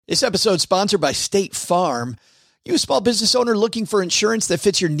This episode is sponsored by State Farm. You a small business owner looking for insurance that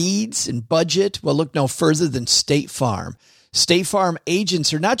fits your needs and budget? Well, look no further than State Farm. State Farm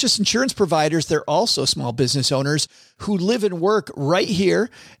agents are not just insurance providers, they're also small business owners who live and work right here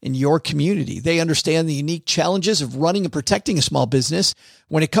in your community. They understand the unique challenges of running and protecting a small business.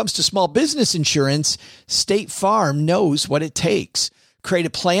 When it comes to small business insurance, State Farm knows what it takes. Create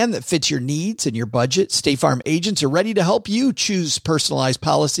a plan that fits your needs and your budget. State Farm agents are ready to help you choose personalized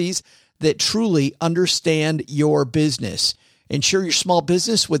policies that truly understand your business. Insure your small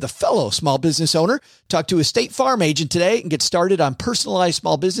business with a fellow small business owner. Talk to a State Farm agent today and get started on personalized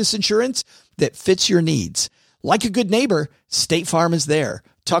small business insurance that fits your needs. Like a good neighbor, State Farm is there.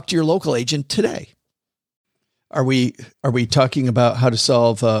 Talk to your local agent today. Are we talking about how to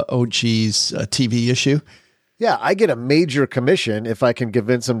solve OG's TV issue? Yeah, I get a major commission if I can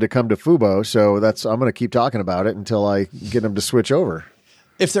convince them to come to Fubo. So I'm going to keep talking about it until I get them to switch over.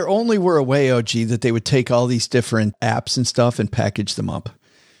 If there only were a way, OG, that they would take all these different apps and stuff and package them up,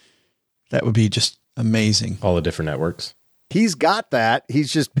 that would be just amazing. All the different networks. He's got that.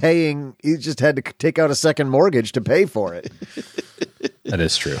 He's just paying. He just had to take out a second mortgage to pay for it. That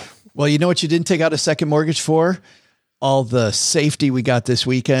is true. Well, you know what you didn't take out a second mortgage for? All the safety we got this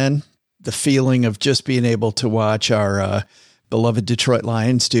weekend. The feeling of just being able to watch our beloved Detroit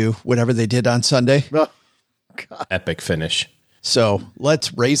Lions do whatever they did on Sunday. Oh, God. Epic finish. So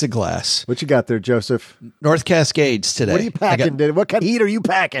let's raise a glass. What you got there, Joseph? North Cascades today. What are you packing? What kind of heat are you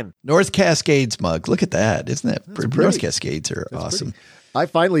packing? North Cascades mug. Look at that. Isn't that pretty? North Cascades are That's awesome. Pretty. I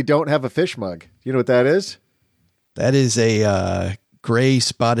finally don't have a fish mug. You know what that is? That is a gray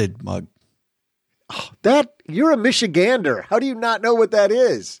spotted mug. Oh, you're a Michigander. How do you not know what that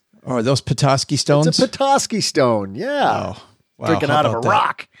is? Oh, are those Petoskey stones? It's a Petoskey stone. Yeah. Oh, wow. Drinking out of a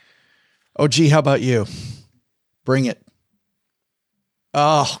rock. Oh, gee, how about you? Bring it.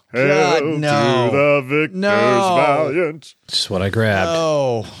 Oh, God, no. To the victors valiant. Just what I grabbed.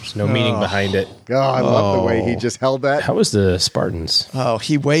 Oh, there's no meaning behind it. Oh, I love the way he just held that. How was the Spartans? Oh,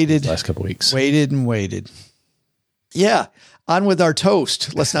 he waited. Last couple weeks. Waited and waited. Yeah. On with our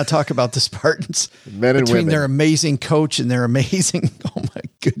toast. Let's not talk about the Spartans. Men and Between women. their amazing coach and their amazing, oh my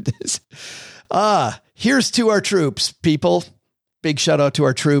goodness. Here's to our troops, people. Big shout out to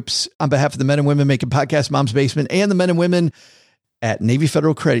our troops on behalf of the men and women making podcast Mom's Basement and the men and women at Navy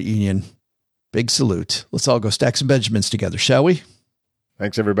Federal Credit Union. Big salute. Let's all go stack some Benjamins together, shall we?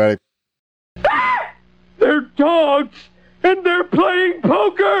 Thanks, everybody. They're dogs, and they're playing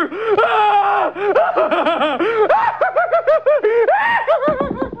poker.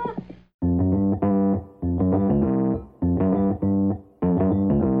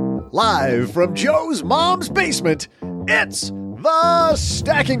 Live from Joe's mom's basement, it's the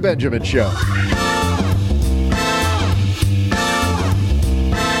Stacking Benjamin Show.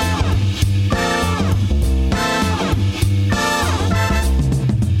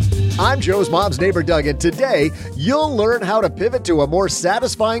 I'm Joe's mom's neighbor, Doug, and today you'll learn how to pivot to a more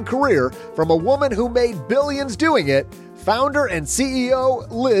satisfying career from a woman who made billions doing it, founder and CEO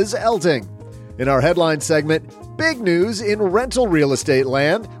Liz Elting. In our headline segment, big news in rental real estate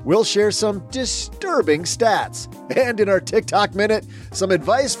land, we'll share some disturbing stats. And in our TikTok Minute, some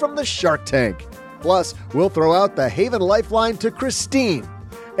advice from the Shark Tank. Plus, we'll throw out the Haven Lifeline to Christine.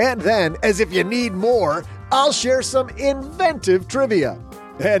 And then, as if you need more, I'll share some inventive trivia.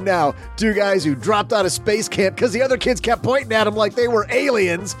 And now, two guys who dropped out of space camp because the other kids kept pointing at them like they were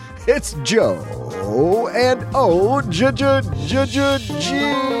aliens. It's Joe and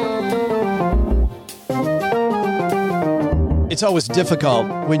It's always difficult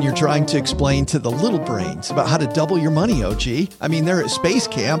when you're trying to explain to the little brains about how to double your money, OG. I mean, they're at space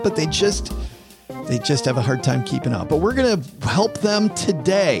camp, but they just have a hard time keeping up. But we're going to help them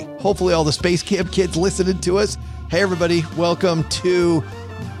today. Hopefully all the space camp kids listening to us. Hey, everybody. Welcome to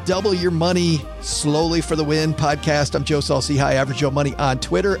Double Your Money Slowly for the Win podcast. I'm Joe Salsi, High Average Joe Money on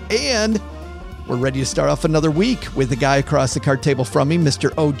Twitter. And we're ready to start off another week with the guy across the card table from me.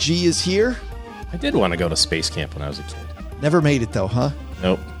 Mr. OG is here. I did want to go to space camp when I was a kid. Never made it though, huh?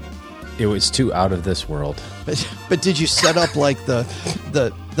 Nope. It was too out of this world. But did you set up like the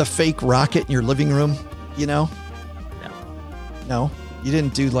fake rocket in your living room, you know? No? You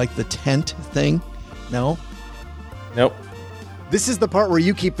didn't do like the tent thing? No? Nope. This is the part where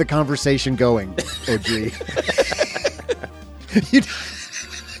you keep the conversation going, OG.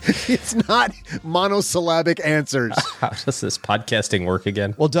 It's not monosyllabic answers. How does this podcasting work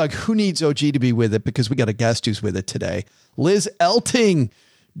again? Well, Doug, who needs OG to be with it? Because we got a guest who's with it today. Liz Elting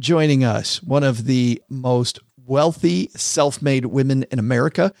joining us, one of the most wealthy self-made women in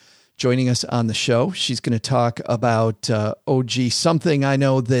America. joining us on the show. She's going to talk about OG, something I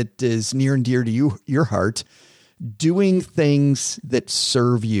know that is near and dear to your heart, doing things that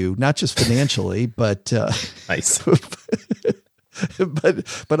serve you, not just financially, but Nice.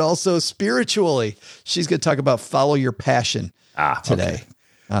 but also spiritually. She's going to talk about follow your passion today. Okay.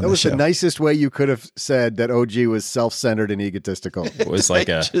 That was the nicest way you could have said that OG was self-centered and egotistical. It was like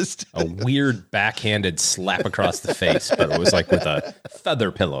a weird backhanded slap across the face, but it was like with a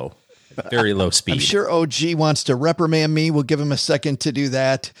feather pillow, very low speed. I'm sure OG wants to reprimand me. We'll give him a second to do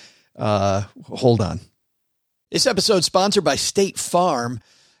that. Hold on. This episode is sponsored by State Farm.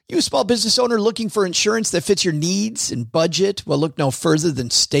 You a small business owner looking for insurance that fits your needs and budget? Well, look no further than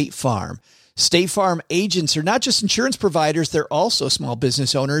State Farm. State Farm agents are not just insurance providers, they're also small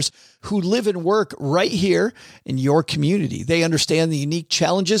business owners who live and work right here in your community. They understand the unique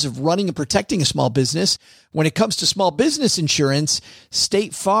challenges of running and protecting a small business. When it comes to small business insurance,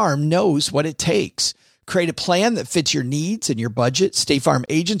 State Farm knows what it takes. Create a plan that fits your needs and your budget. State Farm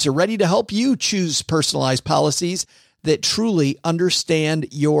agents are ready to help you choose personalized policies that truly understand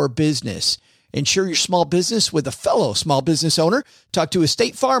your business. Insure your small business with a fellow small business owner. Talk to a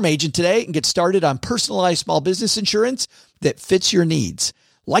State Farm agent today and get started on personalized small business insurance that fits your needs.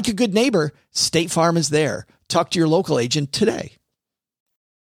 Like a good neighbor, State Farm is there. Talk to your local agent today.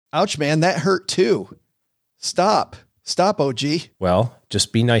 Ouch, man, that hurt too. Stop, OG. Well,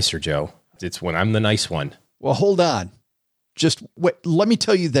 just be nicer, Joe. It's when I'm the nice one. Well, hold on. Just wait, let me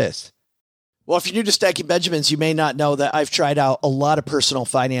tell you this. Well, if you're new to Stacking Benjamins, you may not know that I've tried out a lot of personal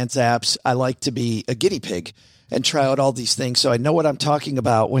finance apps. I like to be a guinea pig and try out all these things. So I know what I'm talking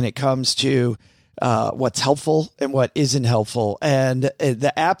about when it comes to what's helpful and what isn't helpful. And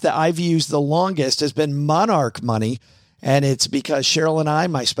the app that I've used the longest has been Monarch Money. And it's because Cheryl and I,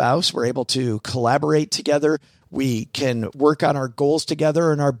 my spouse, were able to collaborate together. We can work on our goals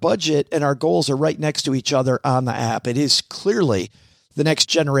together, and our budget and our goals are right next to each other on the app. It is clearly the next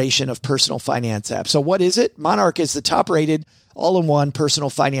generation of personal finance apps. So what is it? Monarch is the top-rated all-in-one personal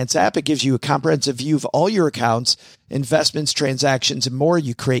finance app. It gives you a comprehensive view of all your accounts, investments, transactions, and more.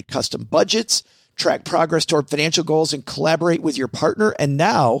 You create custom budgets, track progress toward financial goals, and collaborate with your partner. And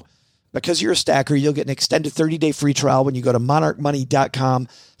now, because you're a stacker, you'll get an extended 30-day free trial when you go to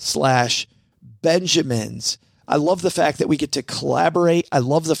monarchmoney.com/Benjamins. I love the fact that we get to collaborate. I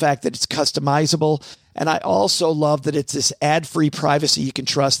love the fact that it's customizable. And I also love that it's this ad-free privacy you can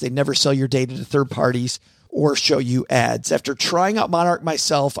trust. They never sell your data to third parties or show you ads. After trying out Monarch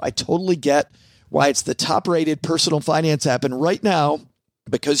myself, I totally get why it's the top-rated personal finance app. And right now,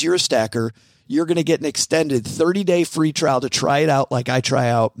 because you're a stacker, you're going to get an extended 30-day free trial to try it out like I try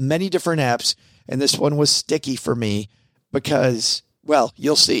out many different apps. And this one was sticky for me because, well,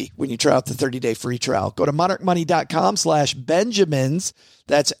 you'll see when you try out the 30-day free trial. Go to monarchmoney.com/Benjamins.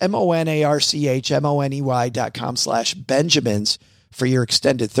 That's monarchmoney.com/Benjamins for your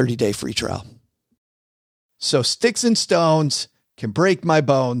extended 30-day free trial. So sticks and stones can break my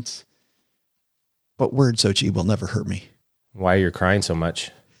bones, but words, OG, will never hurt me. Why you're crying so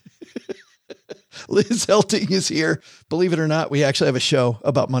much? Liz Helting is here. Believe it or not, we actually have a show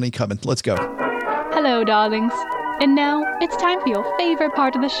about money coming. Let's go. Hello, darlings. And now it's time for your favorite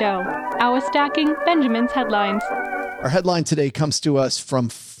part of the show, our Stacking Benjamins headlines. Our headline today comes to us from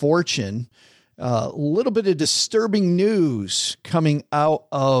Fortune. A little bit of disturbing news coming out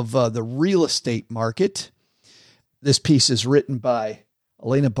of the real estate market. This piece is written by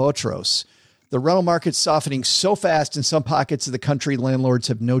Elena Botros. The rental market's softening so fast in some pockets of the country, landlords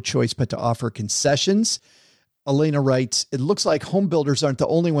have no choice but to offer concessions. Elena writes, it looks like home builders aren't the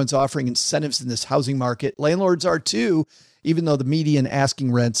only ones offering incentives in this housing market. Landlords are too, even though the median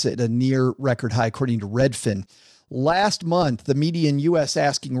asking rent's at a near record high, according to Redfin. Last month, the median U.S.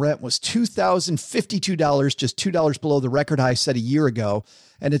 asking rent was $2,052, just $2 below the record high set a year ago.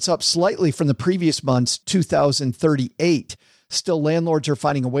 And it's up slightly from the previous month's $2,038. Still, landlords are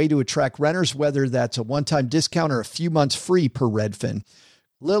finding a way to attract renters, whether that's a one-time discount or a few months free per Redfin.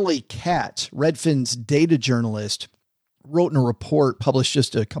 Lily Katz, Redfin's data journalist, wrote in a report published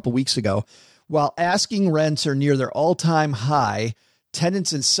just a couple weeks ago, while asking rents are near their all-time high,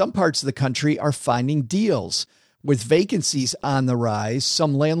 tenants in some parts of the country are finding deals. With vacancies on the rise,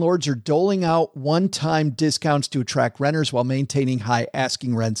 some landlords are doling out one-time discounts to attract renters while maintaining high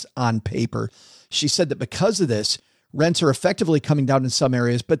asking rents on paper. She said that because of this, rents are effectively coming down in some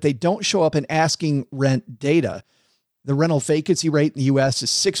areas, but they don't show up in asking rent data. The rental vacancy rate in the U.S. is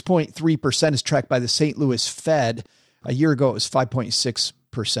 6.3%, as tracked by the St. Louis Fed. A year ago, it was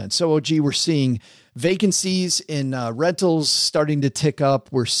 5.6%. So, OG, we're seeing vacancies in rentals starting to tick up.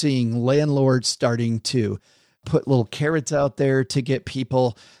 We're seeing landlords starting to put little carrots out there to get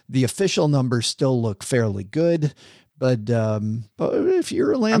people. The official numbers still look fairly good, but if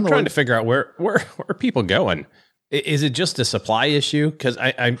you're a landlord, I'm trying to figure out where are people going. Is it just a supply issue? Because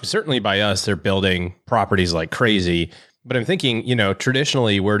I'm certainly by us, they're building properties like crazy. But I'm thinking,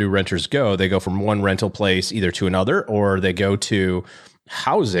 traditionally, where do renters go? They go from one rental place either to another, or they go to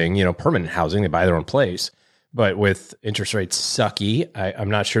housing, permanent housing. They buy their own place. But with interest rates sucky, I'm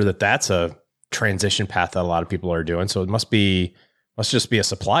not sure that that's a transition path that a lot of people are doing. So it must just be a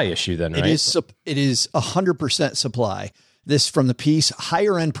supply issue then, right? It is 100% supply. This from the piece.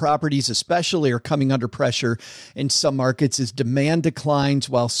 Higher end properties especially are coming under pressure in some markets as demand declines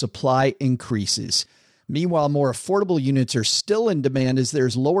while supply increases. Meanwhile, more affordable units are still in demand as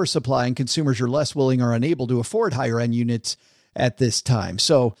there's lower supply and consumers are less willing or unable to afford higher end units at this time.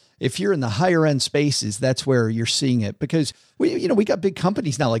 So if you're in the higher end spaces, that's where you're seeing it, because we got big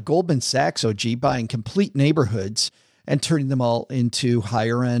companies now like Goldman Sachs, OG, buying complete neighborhoods and turning them all into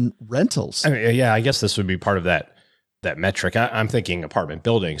higher end rentals. I guess this would be part of that metric. I'm thinking apartment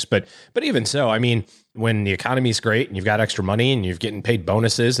buildings, but even so, when the economy's great and you've got extra money and you're getting paid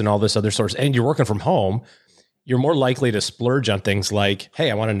bonuses and all this other sorts, and you're working from home, you're more likely to splurge on things like,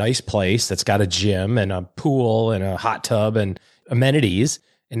 hey, I want a nice place that's got a gym and a pool and a hot tub and amenities.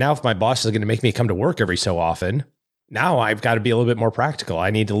 And now if my boss is going to make me come to work every so often, now I've got to be a little bit more practical.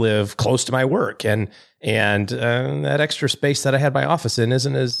 I need to live close to my work, and that extra space that I had my office in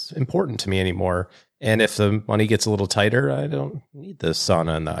isn't as important to me anymore. And if the money gets a little tighter, I don't need the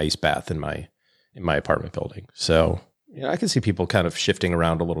sauna and the ice bath in my apartment building. So, I can see people kind of shifting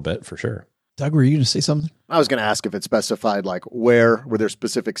around a little bit for sure. Doug, were you going to say something? I was going to ask if it specified like were there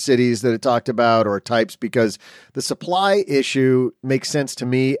specific cities that it talked about or types, because the supply issue makes sense to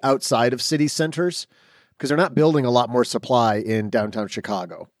me outside of city centers because they're not building a lot more supply in downtown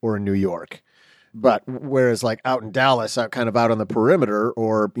Chicago or in New York. But whereas like out in Dallas, out on the perimeter,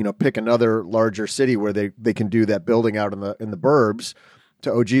 or, pick another larger city where they can do that building out in the burbs,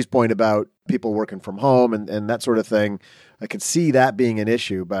 to OG's point about people working from home and that sort of thing, I could see that being an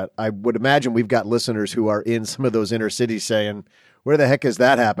issue. But I would imagine we've got listeners who are in some of those inner cities saying, where the heck is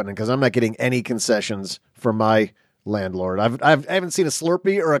that happening? Because I'm not getting any concessions from my landlord. I haven't seen a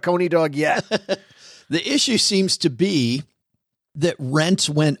Slurpee or a Coney dog yet. The issue seems to be that rents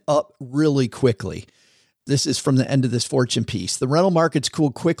went up really quickly. This is from the end of this Fortune piece. The rental markets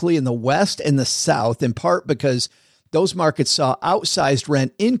cooled quickly in the West and the South, in part because those markets saw outsized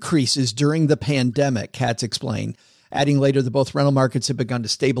rent increases during the pandemic, Katz explained, adding later that both rental markets have begun to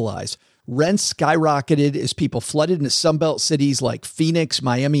stabilize. Rents skyrocketed as people flooded into Sunbelt cities like Phoenix,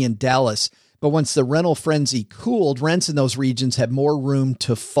 Miami, and Dallas. But once the rental frenzy cooled, rents in those regions had more room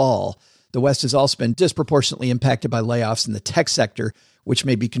to fall. The West has also been disproportionately impacted by layoffs in the tech sector, which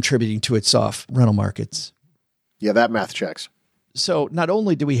may be contributing to its soft rental markets. Yeah, that math checks. So not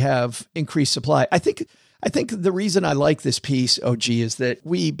only do we have increased supply, I think the reason I like this piece, OG, is that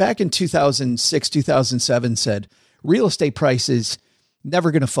we back in 2006, 2007 said real estate prices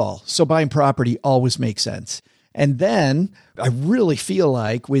never going to fall. So buying property always makes sense. And then I really feel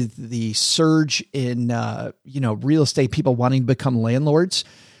like with the surge in, real estate, people wanting to become landlords,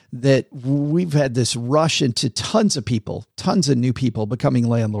 that we've had this rush into tons of new people becoming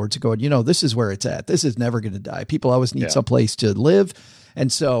landlords going, this is where it's at. This is never going to die. People always need someplace to live.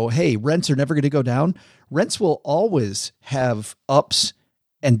 And so, hey, rents are never going to go down. Rents will always have ups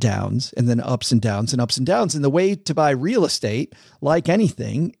and downs, and then ups and downs and ups and downs. And the way to buy real estate, like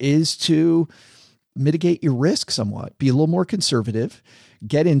anything, is to mitigate your risk somewhat, be a little more conservative,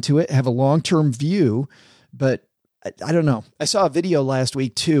 get into it, have a long-term view. But I don't know. I saw a video last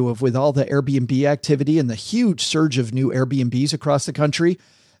week too of with all the Airbnb activity and the huge surge of new Airbnbs across the country,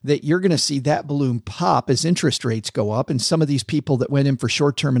 that you're going to see that balloon pop as interest rates go up. And some of these people that went in for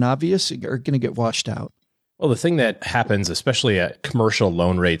short-term and obvious are going to get washed out. Well, the thing that happens, especially at commercial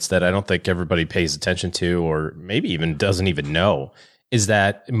loan rates that I don't think everybody pays attention to, or maybe even doesn't even know, is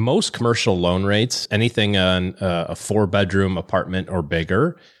that most commercial loan rates, anything on a 4-bedroom apartment or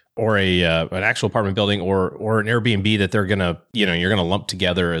bigger, or an actual apartment building, or an Airbnb that they're gonna, you're gonna lump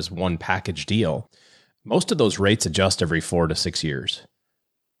together as one package deal. Most of those rates adjust every 4 to 6 years.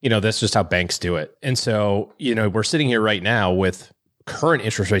 That's just how banks do it. And so, we're sitting here right now with current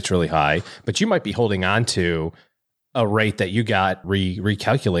interest rates really high, but you might be holding on to a rate that you got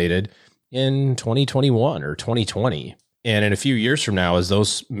recalculated in 2021 or 2020. And in a few years from now, as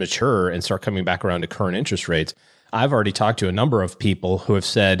those mature and start coming back around to current interest rates, I've already talked to a number of people who have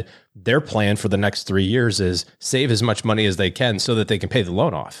said their plan for the next 3 years is save as much money as they can so that they can pay the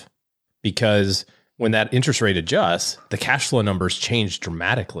loan off. Because when that interest rate adjusts, the cash flow numbers change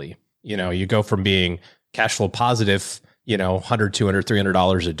dramatically. You go from being cash flow positive, $100, $200,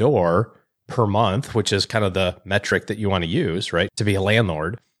 $300 a door per month, which is kind of the metric that you want to use, right? To be a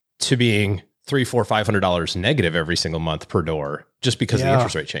landlord, to being $300, $400, $500 negative every single month per door, just because of the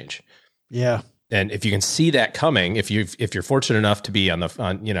interest rate change. Yeah. And if you can see that coming, if you're fortunate enough to be have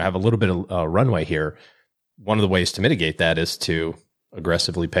a little bit of runway here, one of the ways to mitigate that is to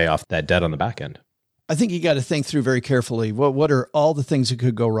aggressively pay off that debt on the back end. I think you got to think through very carefully. What are all the things that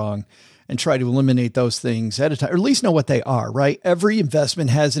could go wrong, and try to eliminate those things at a time, or at least know what they are, right? Every investment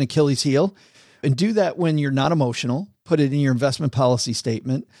has an Achilles heel, and do that when you're not emotional. Put it in your investment policy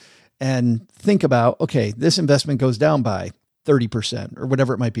statement and think about, okay, this investment goes down by 30% or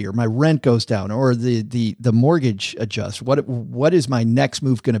whatever it might be, or my rent goes down, or the mortgage adjusts. What is my next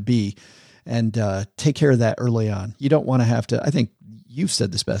move going to be? And take care of that early on. You don't want to have to, I think you've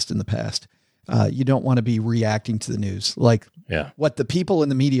said this best in the past. You don't want to be reacting to the news. Like what the people in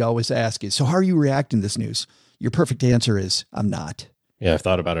the media always ask is, so how are you reacting to this news? Your perfect answer is, I'm not. Yeah, I've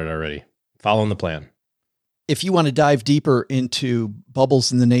thought about it already. Following the plan. If you want to dive deeper into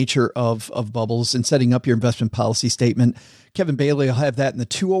bubbles and the nature of bubbles and setting up your investment policy statement, Kevin Bailey will have that in the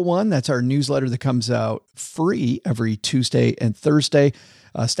 201. That's our newsletter that comes out free every Tuesday and Thursday.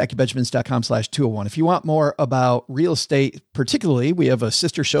 StackyBenjamins.com/201. If you want more about real estate, particularly, we have a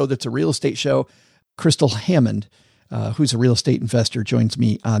sister show that's a real estate show. Crystal Hammond, who's a real estate investor, joins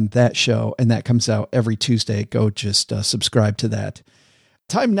me on that show, and that comes out every Tuesday. Go just subscribe to that.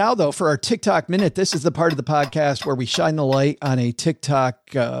 Time now, though, for our TikTok Minute. This is the part of the podcast where we shine the light on a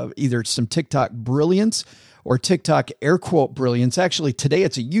TikTok, either some TikTok brilliance or TikTok air quote brilliance. Actually, today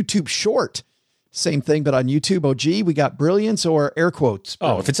it's a YouTube short. Same thing, but on YouTube. OG, we got brilliance or air quotes.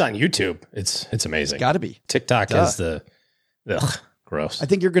 Oh, if it's on YouTube, it's amazing. Got to be. TikTok is gross. I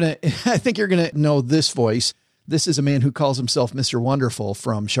think you're gonna know this voice. This is a man who calls himself Mr. Wonderful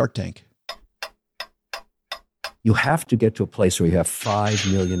from Shark Tank. You have to get to a place where you have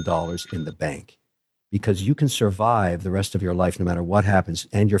 $5 million in the bank, because you can survive the rest of your life no matter what happens,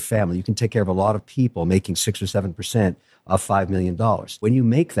 and your family. You can take care of a lot of people making 6 or 7% of $5 million. When you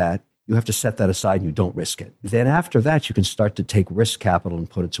make that, you have to set that aside and you don't risk it. Then after that, you can start to take risk capital and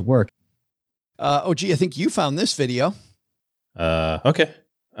put it to work. OG, I think you found this video. Okay.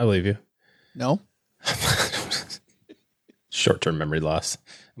 I believe you. No. Short-term memory loss.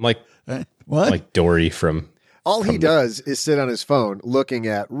 I'm like, what? I'm like Dory from... All he does is sit on his phone looking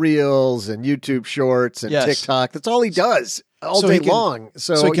at Reels and YouTube Shorts and TikTok. That's all he does all day long.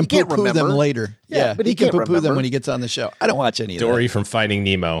 So he can poo-poo them later. Yeah, but he can poo-poo them when he gets on the show. I don't watch any of that. Dory from Finding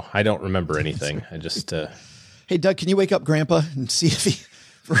Nemo. I don't remember anything. I just... Hey, Doug, can you wake up Grandpa and see if he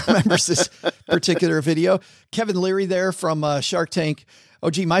remembers this particular video? Kevin Leary there from Shark Tank.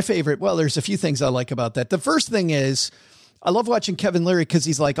 OG, my favorite. Well, there's a few things I like about that. The first thing is I love watching Kevin Leary because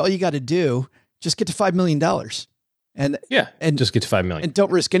he's like, all you got to do, just get to $5 million. And just get to 5 million and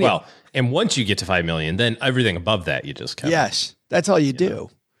don't risk anything. Well, and once you get to 5 million, then everything above that, you just cover. Yes, that's all you do.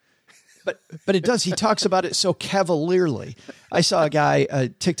 But it does. He talks about it so cavalierly. I saw a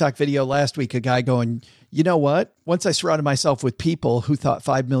TikTok video last week, a guy going, you know what? Once I surrounded myself with people who thought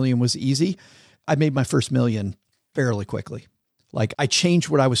 5 million was easy, I made my first million fairly quickly. Like I changed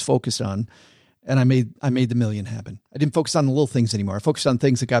what I was focused on, and I made the million happen. I didn't focus on the little things anymore. I focused on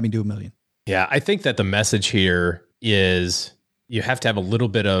things that got me to $1 million. Yeah, I think that the message here is you have to have a little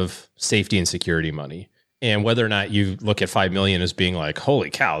bit of safety and security money. And whether or not you look at 5 million as being like, holy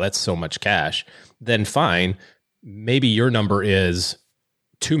cow, that's so much cash, then fine. Maybe your number is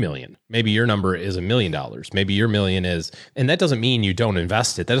 2 million. Maybe your number is $1 million. Maybe your million is, and that doesn't mean you don't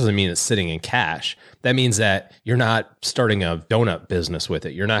invest it. That doesn't mean it's sitting in cash. That means that you're not starting a donut business with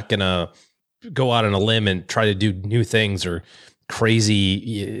it. You're not going to go out on a limb and try to do new things or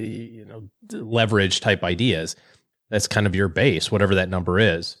crazy, leverage type ideas. That's kind of your base, whatever that number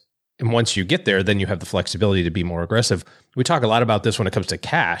is. And once you get there, then you have the flexibility to be more aggressive. We talk a lot about this when it comes to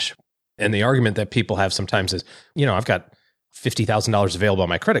cash. And the argument that people have sometimes is, I've got $50,000 available on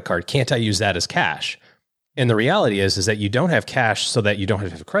my credit card. Can't I use that as cash? And the reality is that you don't have cash so that you don't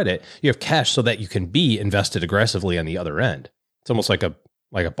have credit. You have cash so that you can be invested aggressively on the other end. It's almost like a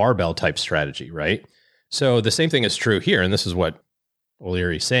barbell type strategy, right? So the same thing is true here. And this is what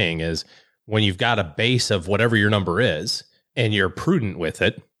O'Leary's saying is when you've got a base of whatever your number is and you're prudent with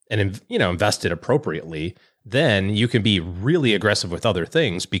it and, invest it appropriately, then you can be really aggressive with other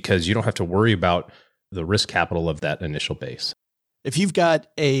things because you don't have to worry about the risk capital of that initial base. If you've got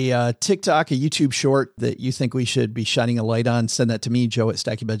a TikTok, a YouTube short that you think we should be shining a light on, send that to me, Joe at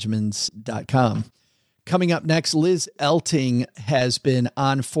StackyBenjamins.com. Coming up next, Liz Elting has been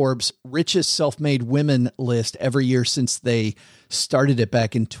on Forbes' richest self-made women list every year since they started it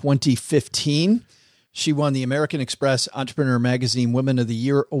back in 2015. She won the American Express Entrepreneur Magazine Women of the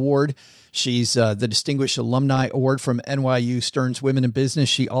Year Award. She's the Distinguished Alumni Award from NYU Stern's Women in Business.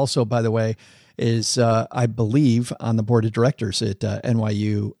 She also, by the way, is, I believe, on the board of directors at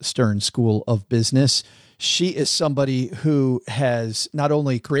NYU Stern School of Business. She is somebody who has not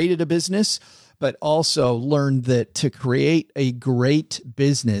only created a business, but also learned that to create a great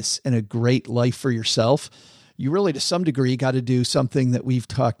business and a great life for yourself, you really, to some degree, got to do something that we've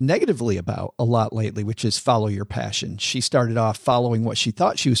talked negatively about a lot lately, which is follow your passion. She started off following what she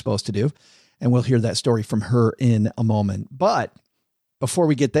thought she was supposed to do, and we'll hear that story from her in a moment. But before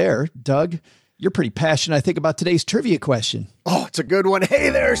we get there, Doug, you're pretty passionate, I think, about today's trivia question. Oh, it's a good one. Hey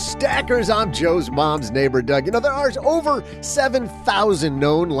there, stackers. I'm Joe's mom's neighbor, Doug. You know, there are over 7,000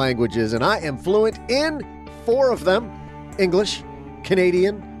 known languages, and I am fluent in 4 of them: English,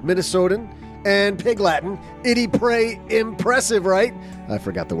 Canadian, Minnesotan, and Pig Latin. Itty pray impressive, right? I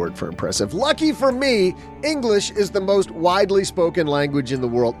forgot the word for impressive. Lucky for me, English is the most widely spoken language in the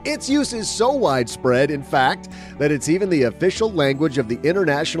world. Its use is so widespread, in fact, that it's even the official language of the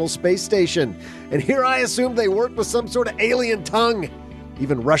International Space Station. And here I assumed they worked with some sort of alien tongue.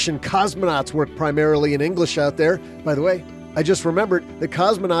 Even Russian cosmonauts work primarily in English out there. By the way, I just remembered that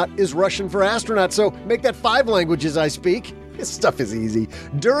cosmonaut is Russian for astronaut, so make that 5 languages I speak. This stuff is easy.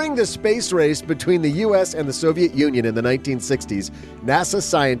 During the space race between the U.S. and the Soviet Union in the 1960s, NASA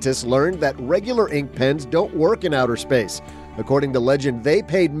scientists learned that regular ink pens don't work in outer space. According to legend, they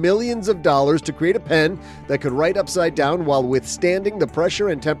paid millions of dollars to create a pen that could write upside down while withstanding the pressure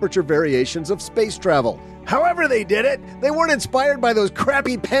and temperature variations of space travel. However they did it, they weren't inspired by those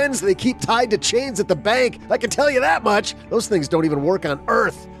crappy pens they keep tied to chains at the bank. I can tell you that much. Those things don't even work on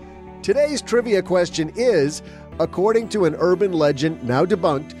Earth. Today's trivia question is, according to an urban legend now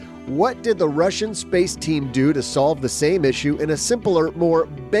debunked, what did the Russian space team do to solve the same issue in a simpler, more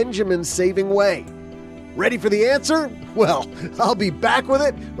Benjamin-saving way? Ready for the answer? Well, I'll be back with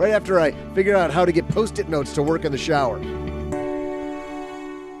it right after I figure out how to get Post-it notes to work in the shower.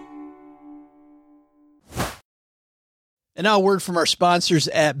 And now a word from our sponsors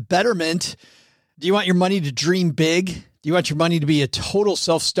at Betterment. Do you want your money to dream big? Do you want your money to be a total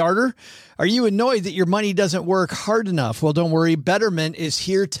self-starter? Are you annoyed that your money doesn't work hard enough? Well, don't worry. Betterment is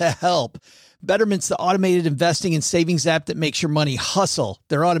here to help. Betterment's the automated investing and savings app that makes your money hustle.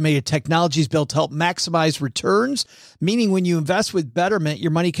 Their automated technology is built to help maximize returns, meaning when you invest with Betterment, your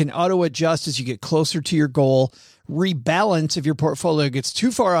money can auto-adjust as you get closer to your goal, rebalance if your portfolio gets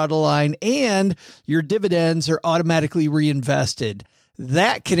too far out of line, and your dividends are automatically reinvested.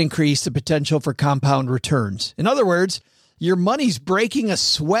 That can increase the potential for compound returns. In other words, your money's breaking a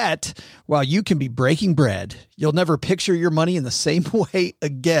sweat while you can be breaking bread. You'll never picture your money in the same way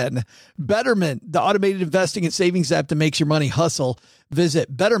again. Betterment, the automated investing and savings app that makes your money hustle.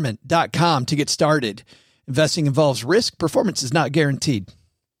 Visit betterment.com to get started. Investing involves risk. Performance is not guaranteed.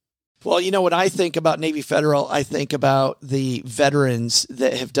 Well, you know, when I think about Navy Federal, I think about the veterans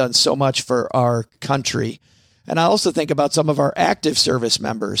that have done so much for our country. And I also think about some of our active service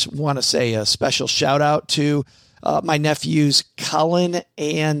members. Want to say a special shout out to my nephews, Colin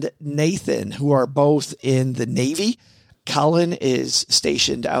and Nathan, who are both in the Navy. Colin is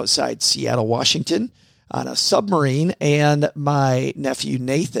stationed outside Seattle, Washington on a submarine, and my nephew,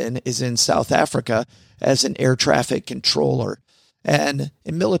 Nathan, is in South Africa as an air traffic controller. And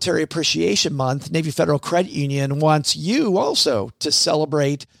in Military Appreciation Month, Navy Federal Credit Union wants you also to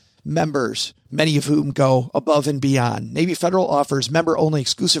celebrate members, many of whom go above and beyond. Navy Federal offers member-only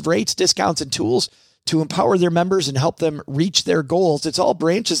exclusive rates, discounts, and tools to empower their members and help them reach their goals. It's all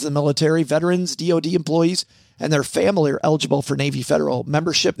branches of the military. Veterans, DoD employees, and their family are eligible for Navy Federal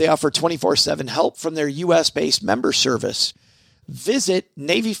membership. They offer 24/7 help from their U.S.-based member service. Visit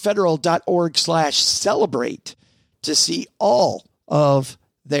NavyFederal.org/celebrate to see all of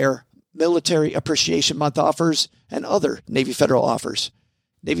their Military Appreciation Month offers and other Navy Federal offers.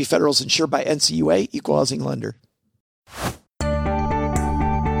 Navy Federal is insured by NCUA, Equal Housing Lender.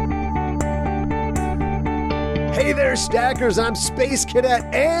 Hey there, stackers. I'm Space Cadet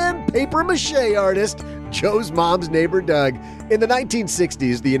and paper mache artist, Joe's mom's neighbor, Doug. In the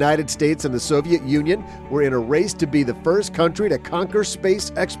 1960s, the United States and the Soviet Union were in a race to be the first country to conquer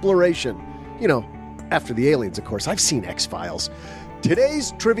space exploration. You know, after the aliens, of course. I've seen X-Files.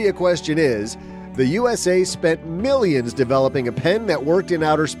 Today's trivia question is, the USA spent millions developing a pen that worked in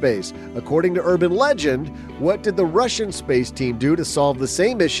outer space. According to urban legend, what did the Russian space team do to solve the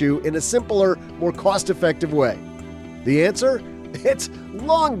same issue in a simpler, more cost-effective way? The answer? It's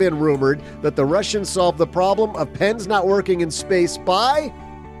long been rumored that the Russians solved the problem of pens not working in space by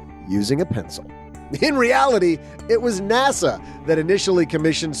using a pencil. In reality, it was NASA that initially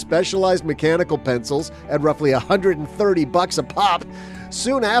commissioned specialized mechanical pencils at roughly $130 a pop.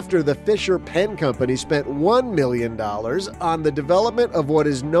 Soon after, the Fisher Pen Company spent $1 million on the development of what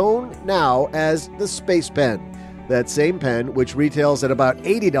is known now as the Space Pen. That same pen, which retails at about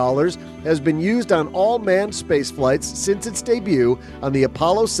 $80, has been used on all manned space flights since its debut on the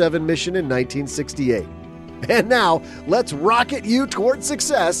Apollo 7 mission in 1968. And now, let's rocket you toward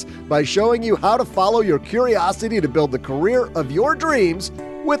success by showing you how to follow your curiosity to build the career of your dreams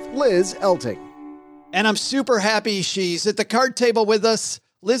with Liz Elting. And I'm super happy she's at the card table with us.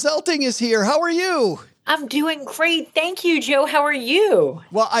 Liz Elting is here. How are you? I'm doing great. Thank you, Joe. How are you?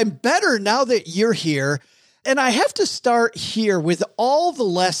 Well, I'm better now that you're here. And I have to start here with all the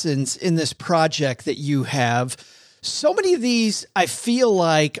lessons in this project that you have. So many of these, I feel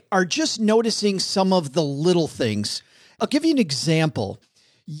like, are just noticing some of the little things. I'll give you an example.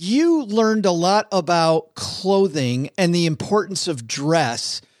 You learned a lot about clothing and the importance of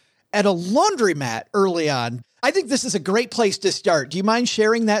dress at a laundromat early on. I think this is a great place to start. Do you mind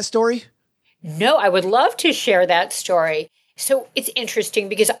sharing that story? No, I would love to share that story. So it's interesting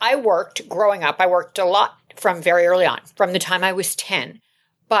because growing up, I worked a lot from very early on, from the time I was 10.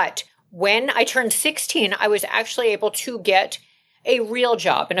 But when I turned 16, I was actually able to get a real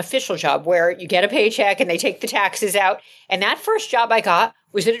job, an official job, where you get a paycheck and they take the taxes out. And that first job I got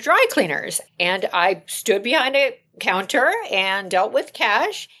was at a dry cleaner's. And I stood behind a counter and dealt with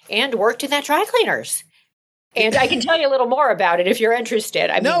cash and worked in that dry cleaner's. And I can tell you a little more about it if you're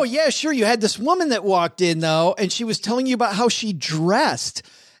interested. Yeah, sure. You had this woman that walked in, though, and she was telling you about how she dressed.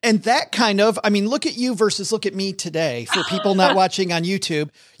 And that look at you versus look at me today. For people not watching on YouTube,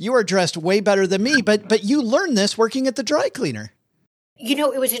 you are dressed way better than me, but you learned this working at the dry cleaner. You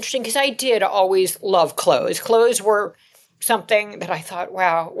know, it was interesting because I did always love clothes. Clothes were something that I thought,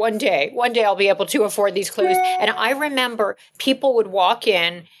 wow, one day I'll be able to afford these clothes. And I remember people would walk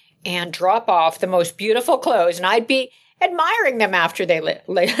in and drop off the most beautiful clothes, and I'd be admiring them after they left.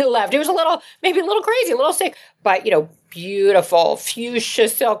 It was maybe a little crazy, a little sick, but, beautiful fuchsia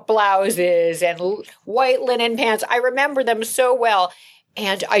silk blouses and white linen pants. I remember them so well.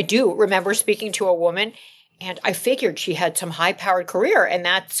 And I do remember speaking to a woman, and I figured she had some high-powered career, and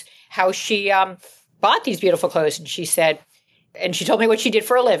that's how she bought these beautiful clothes. And she said, and she told me what she did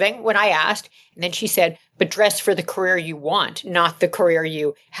for a living when I asked. And then she said, but dress for the career you want, not the career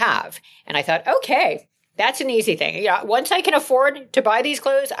you have. And I thought, okay, that's an easy thing. Once I can afford to buy these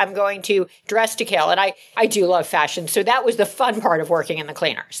clothes, I'm going to dress to kill. And I do love fashion. So that was the fun part of working in the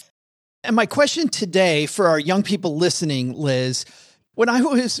cleaners. And my question today for our young people listening, Liz, when I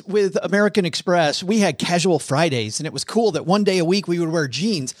was with American Express, we had casual Fridays, and it was cool that one day a week we would wear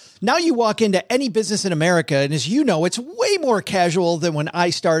jeans. Now you walk into any business in America, and as you know, it's way more casual than when I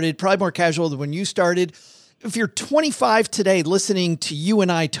started, probably more casual than when you started. If you're 25 today listening to you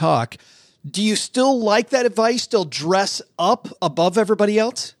and I talk, do you still like that advice? Still dress up above everybody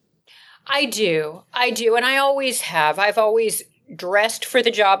else? I do. And I always have. I've always dressed for the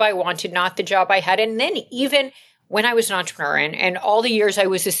job I wanted, not the job I had. And then even when I was an entrepreneur and all the years I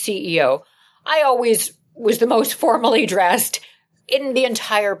was a CEO, I always was the most formally dressed in the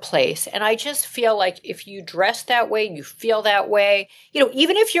entire place. And I just feel like if you dress that way, you feel that way,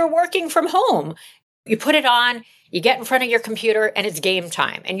 even if you're working from home, you put it on, you get in front of your computer, and it's game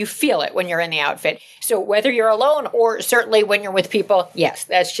time. And you feel it when you're in the outfit. So whether you're alone or certainly when you're with people, yes,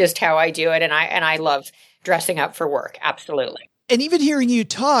 that's just how I do it. And I love dressing up for work. Absolutely. And even hearing you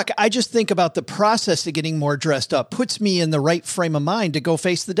talk, I just think about the process of getting more dressed up puts me in the right frame of mind to go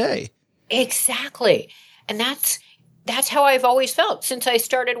face the day. Exactly. And that's how I've always felt since I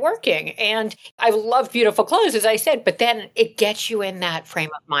started working. And I love beautiful clothes, as I said, but then it gets you in that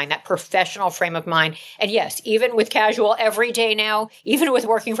frame of mind, that professional frame of mind. And yes, even with casual every day now, even with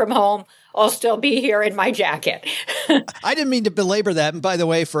working from home, I'll still be here in my jacket. I didn't mean to belabor that. And by the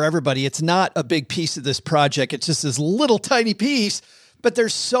way, for everybody, it's not a big piece of this project. It's just this little tiny piece. But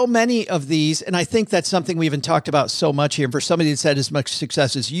there's so many of these, and I think that's something we haven't talked about so much here. And for somebody that's had as much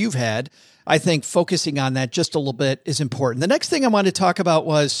success as you've had, I think focusing on that just a little bit is important. The next thing I wanted to talk about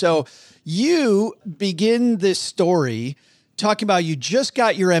was, so you begin this story talking about you just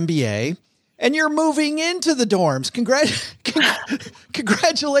got your MBA and you're moving into the dorms.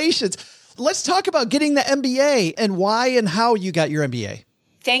 Congratulations. Let's talk about getting the MBA and why and how you got your MBA.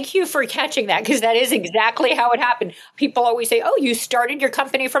 Thank you for catching that, because that is exactly how it happened. People always say, oh, you started your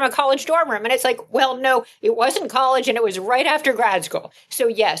company from a college dorm room. And it's like, well, no, it wasn't college, and it was right after grad school. So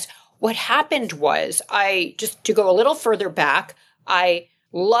yes, what happened was to go a little further back, I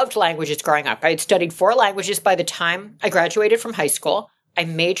loved languages growing up. I had studied 4 languages by the time I graduated from high school. I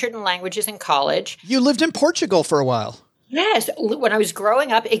majored in languages in college. You lived in Portugal for a while. Yes. When I was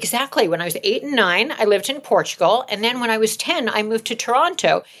growing up, exactly. When I was 8 and 9, I lived in Portugal. And then when I was 10, I moved to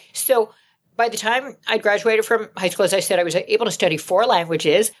Toronto. So by the time I graduated from high school, as I said, I was able to study 4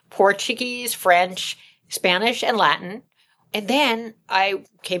 languages, Portuguese, French, Spanish, and Latin. And then I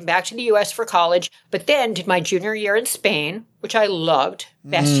came back to the U.S. for college, but then did my junior year in Spain, which I loved,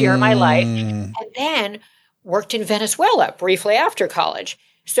 best year of my life, and then worked in Venezuela briefly after college.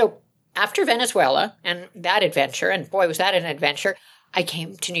 So after Venezuela and that adventure, and boy, was that an adventure, I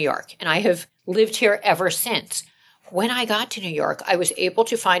came to New York, and I have lived here ever since. When I got to New York, I was able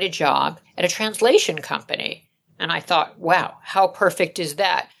to find a job at a translation company. And I thought, wow, how perfect is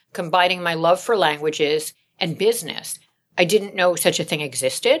that? Combining my love for languages and business. I didn't know such a thing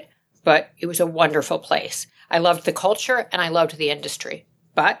existed, but it was a wonderful place. I loved the culture and I loved the industry,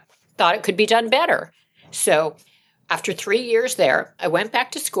 but thought it could be done better. So after 3 years there, I went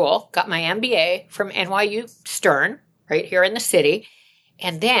back to school, got my MBA from NYU Stern, right here in the city,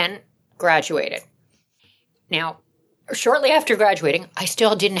 and then graduated. Now, shortly after graduating, I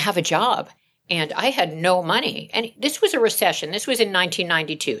still didn't have a job, and I had no money. And this was a recession. This was in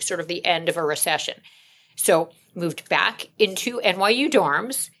 1992, sort of the end of a recession. So moved back into NYU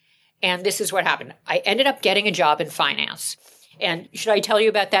dorms, and this is what happened. I ended up getting a job in finance. And should I tell you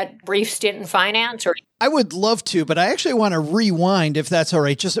about that brief stint in finance? Or I would love to, but I actually want to rewind if that's all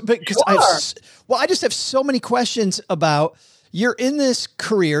right. Just because I just have so many questions about, you're in this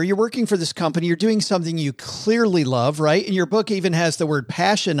career, you're working for this company, you're doing something you clearly love, right? And your book even has the word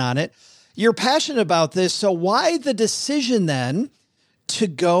passion on it. You're passionate about this. So why the decision then to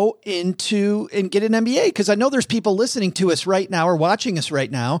go into and get an MBA? Because I know there's people listening to us right now or watching us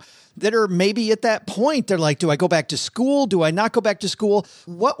right now that are maybe at that point. They're like, do I go back to school? Do I not go back to school?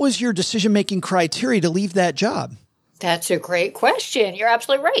 What was your decision-making criteria to leave that job? That's a great question. You're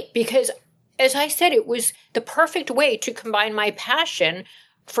absolutely right. Because as I said, it was the perfect way to combine my passion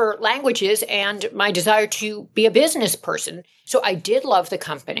for languages and my desire to be a business person. So I did love the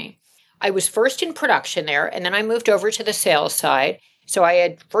company. I was first in production there, and then I moved over to the sales side. So I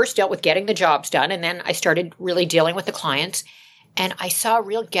had first dealt with getting the jobs done, and then I started really dealing with the clients. And I saw a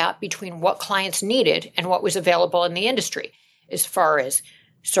real gap between what clients needed and what was available in the industry, as far as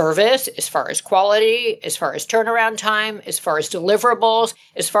service, as far as quality, as far as turnaround time, as far as deliverables,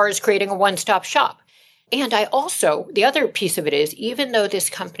 as far as creating a one-stop shop. And I also, the other piece of it is, even though this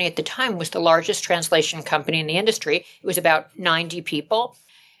company at the time was the largest translation company in the industry, it was about 90 people,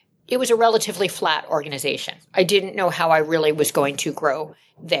 it was a relatively flat organization. I didn't know how I really was going to grow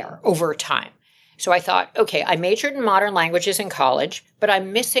there over time. So I thought, okay, I majored in modern languages in college, but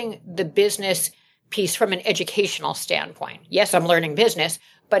I'm missing the business piece from an educational standpoint. Yes, I'm learning business,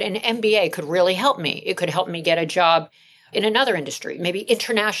 but an MBA could really help me. It could help me get a job in another industry, maybe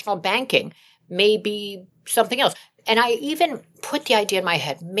international banking, maybe something else. And I even put the idea in my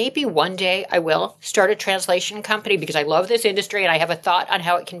head, maybe one day I will start a translation company because I love this industry and I have a thought on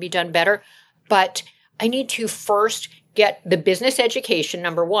how it can be done better. But I need to first get the business education,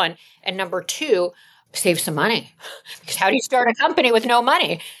 number one, and number two, save some money. Because how do you start a company with no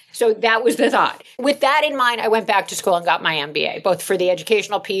money? So that was the thought. With that in mind, I went back to school and got my MBA, both for the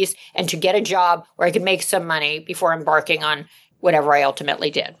educational piece and to get a job where I could make some money before embarking on whatever I ultimately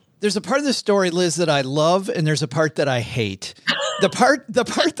did. There's a part of the story, Liz, that I love, and there's a part that I hate. The part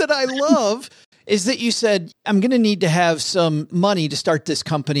that I love is that you said, I'm going to need to have some money to start this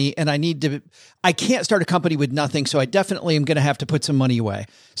company, and I can't start a company with nothing, so I definitely am going to have to put some money away.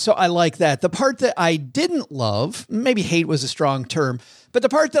 So I like that. The part that I didn't love, maybe hate was a strong term, but the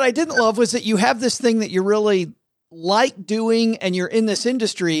part that I didn't love was that you have this thing that you really like doing, and you're in this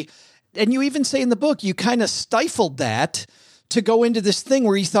industry, and you even say in the book, you kind of stifled that to go into this thing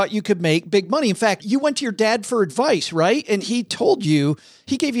where you thought you could make big money. In fact, you went to your dad for advice, right? And he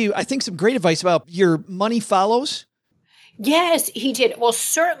gave you, I think, some great advice about your money follows. Yes, he did. Well,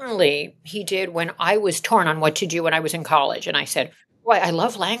 certainly he did when I was torn on what to do when I was in college. And I said, boy, I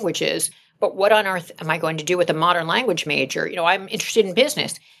love languages, but what on earth am I going to do with a modern language major? I'm interested in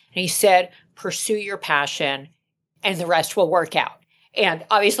business. And he said, pursue your passion and the rest will work out. And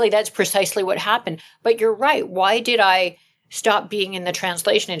obviously that's precisely what happened. But you're right. Why did I stop being in the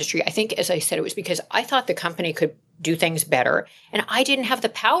translation industry? I think, as I said, it was because I thought the company could do things better. And I didn't have the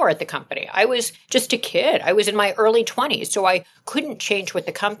power at the company. I was just a kid. I was in my early 20s. So I couldn't change what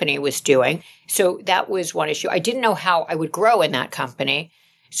the company was doing. So that was one issue. I didn't know how I would grow in that company.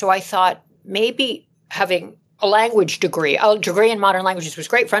 So I thought maybe having a degree in modern languages was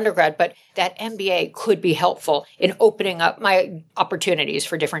great for undergrad, but that MBA could be helpful in opening up my opportunities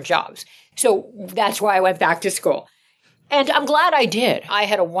for different jobs. So that's why I went back to school. And I'm glad I did. I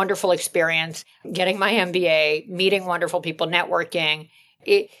had a wonderful experience getting my MBA, meeting wonderful people, networking.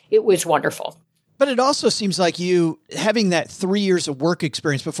 It was wonderful. But it also seems like you having that 3 years of work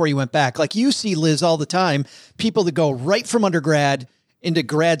experience before you went back, like you see, Liz, all the time, people that go right from undergrad into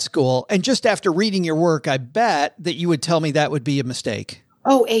grad school. And just after reading your work, I bet that you would tell me that would be a mistake.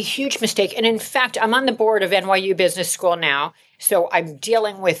 Oh, a huge mistake. And in fact, I'm on the board of NYU Business School now. So I'm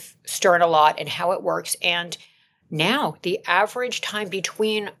dealing with Stern a lot and how it works. And now the average time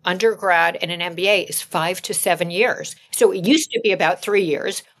between undergrad and an MBA is 5 to 7 years. So it used to be about 3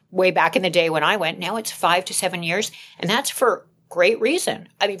 years way back in the day when I went. Now it's 5 to 7 years. And that's for great reason.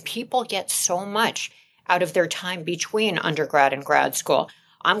 I mean, people get so much out of their time between undergrad and grad school.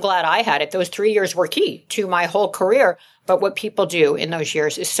 I'm glad I had it. Those 3 years were key to my whole career. But what people do in those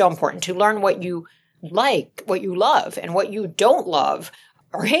years is so important to learn what you like, what you love, and what you don't love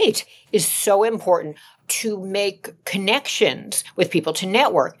or hate is so important to make connections with people, to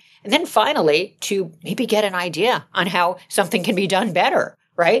network. And then finally, to maybe get an idea on how something can be done better,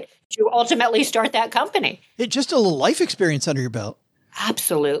 right? To ultimately start that company. It's just a little life experience under your belt.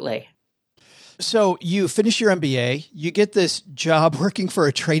 Absolutely. So you finish your MBA, you get this job working for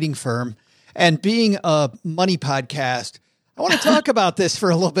a trading firm, and being a money podcast. I want to talk about this for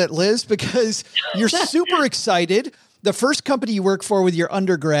a little bit, Liz, because you're super excited. The first company you work for with your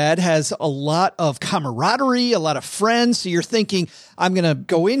undergrad has a lot of camaraderie, a lot of friends. So you're thinking, I'm going to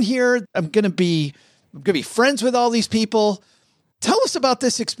go in here. I'm going to be friends with all these people. Tell us about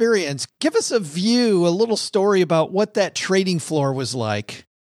this experience. Give us a little story about what that trading floor was like.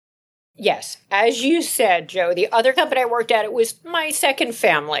 Yes. As you said, Joe, the other company I worked at, it was my second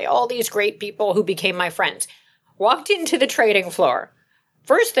family. All these great people who became my friends. Walked into the trading floor.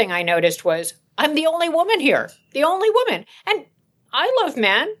 First thing I noticed was, I'm the only woman here. The only woman. And I love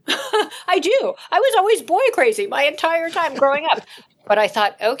men. I do. I was always boy crazy my entire time growing up. But I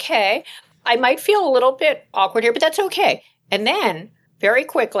thought, okay, I might feel a little bit awkward here, but that's okay. And then, very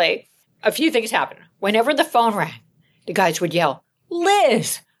quickly, a few things happened. Whenever the phone rang, the guys would yell,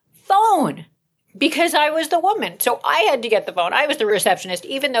 Liz, phone, because I was the woman. So I had to get the phone. I was the receptionist,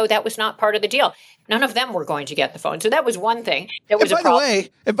 even though that was not part of the deal. None of them were going to get the phone. So that was one thing. That was a problem.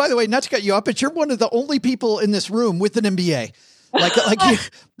 And by the way, not to cut you off, but you're one of the only people in this room with an MBA. Like you,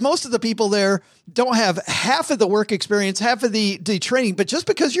 most of the people there don't have half of the work experience, half of the training, but just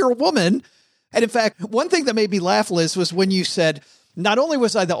because you're a woman. And in fact, one thing that made me laugh, Liz, was when you said, not only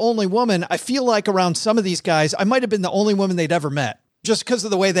was I the only woman, I feel like around some of these guys, I might have been the only woman they'd ever met just because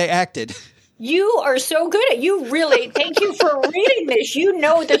of the way they acted. You are so good at you really. Thank you for reading this. You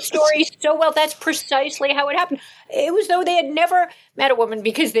know the story so well. That's precisely how it happened. It was though they had never met a woman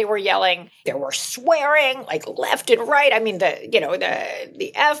because they were yelling. They were swearing like left and right. I mean,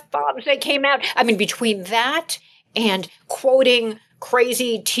 the F-bombs that came out. I mean, between that and quoting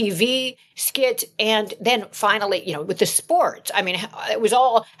crazy TV skits, and then finally, with the sports. I mean, it was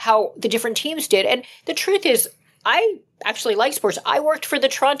all how the different teams did. And the truth is, I actually like sports. I worked for the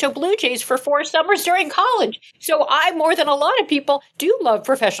Toronto Blue Jays for 4 summers during college. So I, more than a lot of people, do love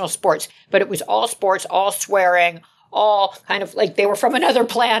professional sports. But it was all sports, all swearing, all kind of like they were from another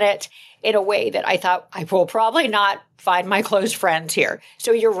planet in a way that I thought I will probably not find my close friends here.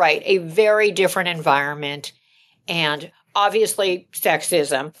 So you're right, a very different environment. And obviously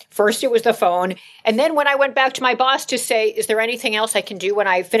sexism. First, it was the phone. And then when I went back to my boss to say, is there anything else I can do when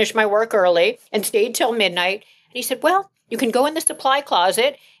I finish my work early and stayed till midnight? And he said, well, you can go in the supply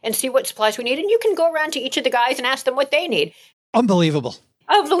closet and see what supplies we need. And you can go around to each of the guys and ask them what they need. Unbelievable.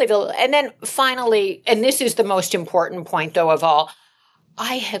 Unbelievable. And then finally, and this is the most important point, though, of all,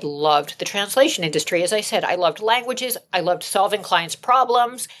 I had loved the translation industry. As I said, I loved languages. I loved solving clients'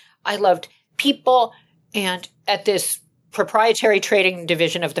 problems. I loved people. And at this proprietary trading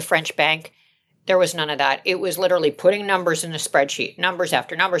division of the French bank, there was none of that. It was literally putting numbers in a spreadsheet, numbers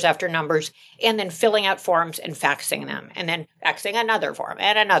after numbers after numbers, and then filling out forms and faxing them, and then faxing another form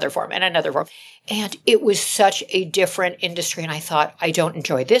and another form and another form. And it was such a different industry. And I thought, I don't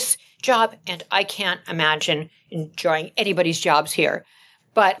enjoy this job, and I can't imagine enjoying anybody's jobs here.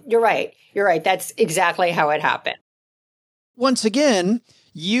 But you're right. You're right. That's exactly how it happened. Once again,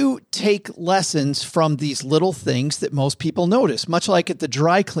 you take lessons from these little things that most people notice, much like at the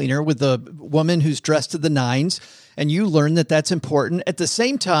dry cleaner with the woman who's dressed to the nines, and you learn that that's important. At the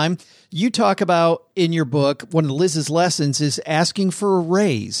same time, you talk about in your book, one of Liz's lessons is asking for a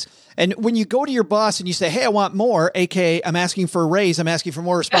raise. And when you go to your boss and you say, hey, I want more, aka I'm asking for a raise, I'm asking for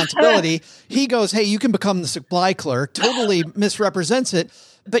more responsibility, he goes, hey, you can become the supply clerk, totally misrepresents it.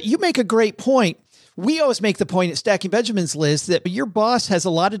 But you make a great point. We always make the point at Stacking Benjamins, Liz, that your boss has a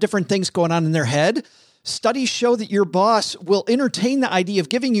lot of different things going on in their head, Studies show that your boss will entertain the idea of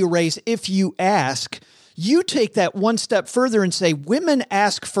giving you a raise if you ask. You take that one step further and say women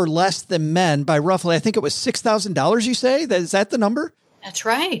ask for less than men by roughly, I think it was $6,000 you say? Is that the number? That's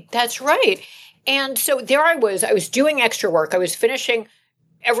right. That's right. And so there I was doing extra work. I was finishing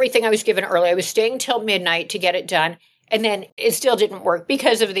everything I was given early. I was staying till midnight to get it done. And then it still didn't work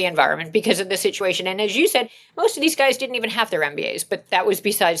because of the environment, because of the situation. And as you said, most of these guys didn't even have their MBAs, but that was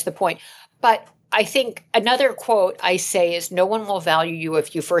besides the point. But I think another quote I say is, no one will value you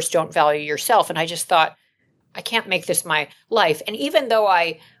if you first don't value yourself. And I just thought, I can't make this my life. And even though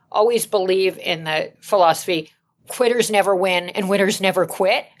I always believe in the philosophy, quitters never win and winners never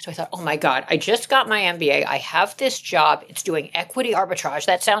quit. So I thought, oh my God, I just got my MBA. I have this job. It's doing equity arbitrage.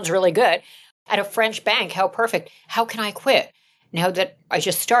 That sounds really good. At a French bank, how perfect. How can I quit now that I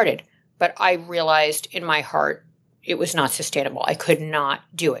just started? But I realized in my heart, it was not sustainable. I could not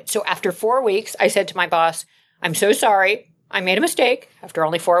do it. So after 4 weeks, I said to my boss, I'm so sorry. I made a mistake after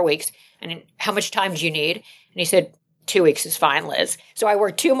only 4 weeks. And how much time do you need? And he said, 2 weeks is fine, Liz. So I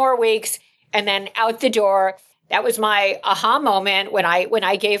worked 2 more weeks and then out the door. That was my aha moment when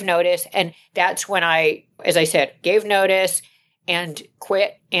I gave notice. And that's when I, as I said, gave notice and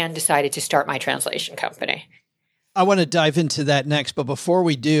quit and decided to start my translation company. I want to dive into that next. But before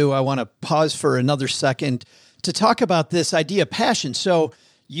we do, I want to pause for another second to talk about this idea of passion. So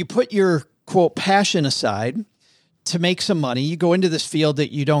you put your, quote, passion aside to make some money. You go into this field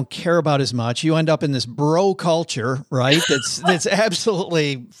that you don't care about as much. You end up in this bro culture, right? That's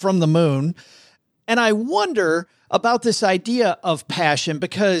absolutely from the moon. And I wonder about this idea of passion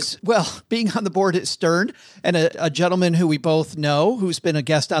because, well, being on the board at Stern and a gentleman who we both know, who's been a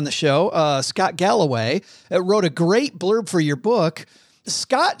guest on the show, Scott Galloway, wrote a great blurb for your book.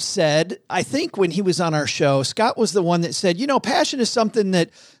 Scott said, I think when he was on our show, Scott was the one that said, passion is something that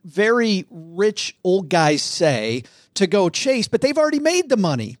very rich old guys say to go chase, but they've already made the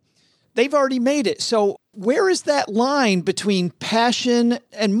money. They've already made it. So where is that line between passion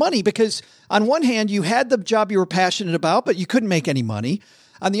and money? Because on one hand, you had the job you were passionate about, but you couldn't make any money.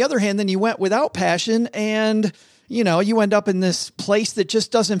 On the other hand, then you went without passion and, you end up in this place that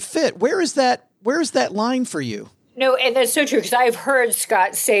just doesn't fit. Where is that line for you? No, and that's so true because I've heard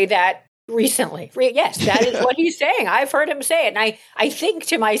Scott say that recently. Yes, that is what he's saying. I've heard him say it. And I think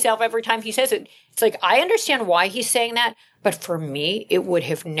to myself every time he says it, it's like, I understand why he's saying that. But for me, it would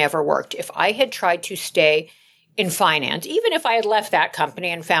have never worked. If I had tried to stay in finance, even if I had left that company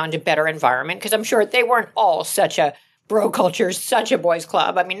and found a better environment, because I'm sure they weren't all such a bro culture, such a boys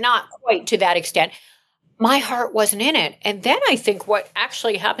club. I mean, not quite to that extent. My heart wasn't in it. And then I think what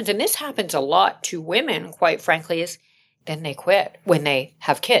actually happens, and this happens a lot to women, quite frankly, is then they quit when they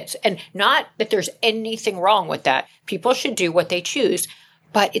have kids. And not that there's anything wrong with that. People should do what they choose,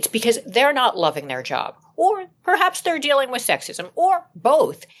 but it's because they're not loving their job. Or perhaps they're dealing with sexism, or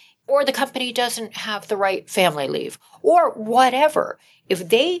both. Or the company doesn't have the right family leave, or whatever. If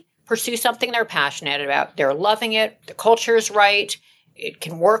they pursue something they're passionate about, they're loving it, the culture is right, it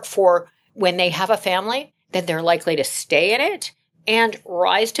can work for when they have a family, then they're likely to stay in it and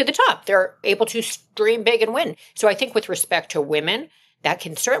rise to the top. They're able to dream big and win. So I think with respect to women, that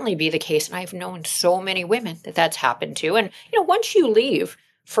can certainly be the case. And I've known so many women that that's happened to. And, once you leave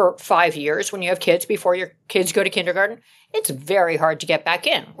for 5 years when you have kids before your kids go to kindergarten, it's very hard to get back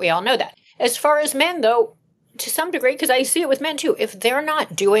in. We all know that. As far as men, though, to some degree, because I see it with men too, if they're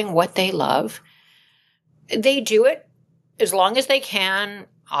not doing what they love, they do it as long as they can.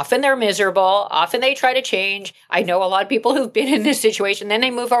 Often they're miserable. Often they try to change. I know a lot of people who've been in this situation. Then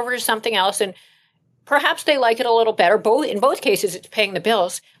they move over to something else and perhaps they like it a little better. In both cases, it's paying the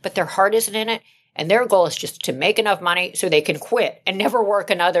bills, but their heart isn't in it. And their goal is just to make enough money so they can quit and never work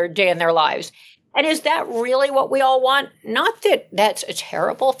another day in their lives. And is that really what we all want? Not that that's a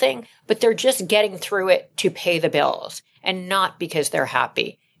terrible thing, but they're just getting through it to pay the bills and not because they're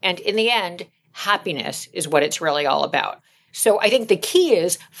happy. And in the end, happiness is what it's really all about. So I think the key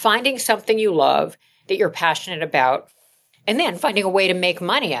is finding something you love that you're passionate about and then finding a way to make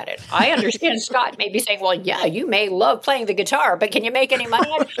money at it. I understand Scott may be saying, well, yeah, you may love playing the guitar, but can you make any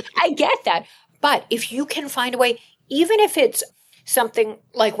money at it? I get that. But if you can find a way, even if it's something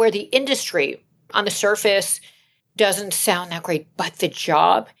like where the industry on the surface doesn't sound that great, but the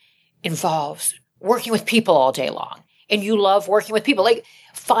job involves working with people all day long and you love working with people, like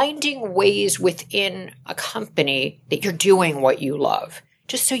finding ways within a company that you're doing what you love,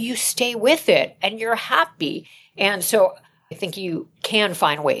 just so you stay with it and you're happy. And so I think you can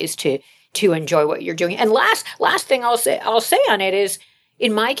find ways to enjoy what you're doing. And last thing I'll say on it is,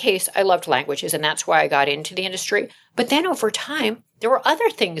 in my case, I loved languages, and that's why I got into the industry. But then over time, there were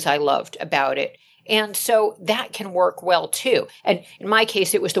other things I loved about it. And so that can work well too. And in my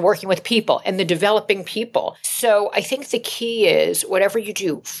case, it was the working with people and the developing people. So I think the key is whatever you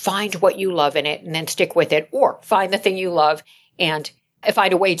do, find what you love in it and then stick with it, or find the thing you love and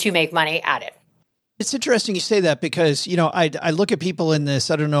find a way to make money at it. It's interesting you say that because, I look at people in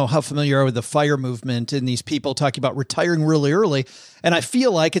this, I don't know how familiar you are with the FIRE movement and these people talking about retiring really early. And I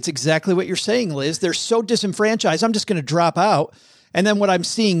feel like it's exactly what you're saying, Liz. They're so disenfranchised. I'm just going to drop out. And then what I'm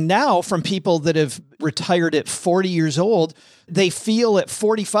seeing now from people that have retired at 40 years old, they feel at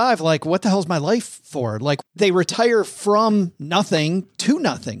 45, like, what the hell's my life for? Like they retire from nothing to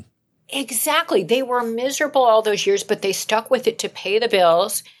nothing. Exactly. They were miserable all those years, but they stuck with it to pay the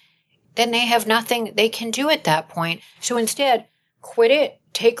bills. Then they have nothing they can do at that point. So instead, quit it,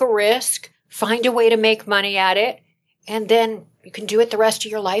 take a risk, find a way to make money at it, and then you can do it the rest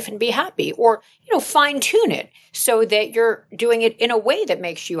of your life and be happy. Or, fine tune it so that you're doing it in a way that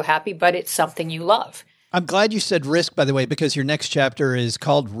makes you happy, but it's something you love. I'm glad you said risk, by the way, because your next chapter is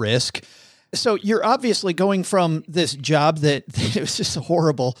called Risk. So you're obviously going from this job that it was just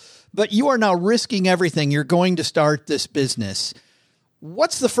horrible, but you are now risking everything. You're going to start this business.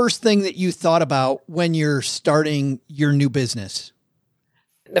 What's the first thing that you thought about when you're starting your new business?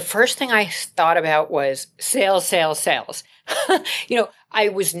 The first thing I thought about was sales. I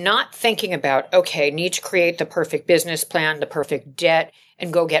was not thinking about, need to create the perfect business plan, the perfect debt,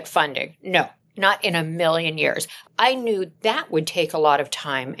 and go get funding. No, not in a million years. I knew that would take a lot of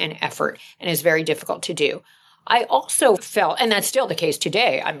time and effort and is very difficult to do. I also felt, and that's still the case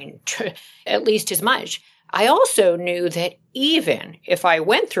today, at least as much. I also knew that even if I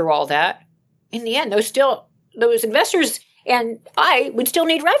went through all that, in the end, those investors and I would still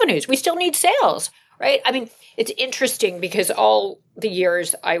need revenues. We still need sales, right? It's interesting because all the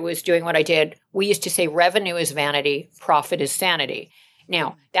years I was doing what I did, we used to say revenue is vanity, profit is sanity.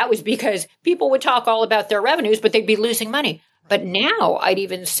 Now, that was because people would talk all about their revenues, but they'd be losing money. But now I'd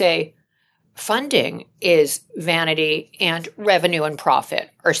even say funding is vanity and revenue and profit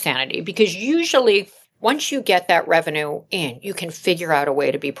are sanity, because usually once you get that revenue in, you can figure out a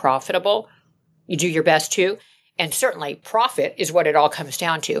way to be profitable. You do your best to. And certainly profit is what it all comes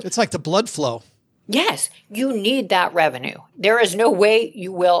down to. It's like the blood flow. Yes, you need that revenue. There is no way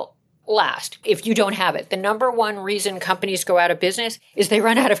you will last if you don't have it. The number one reason companies go out of business is they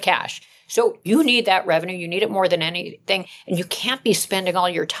run out of cash. So you need that revenue. You need it more than anything. And you can't be spending all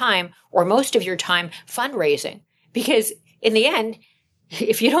your time or most of your time fundraising, because in the end,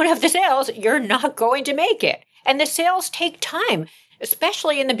 if you don't have the sales, you're not going to make it. And the sales take time,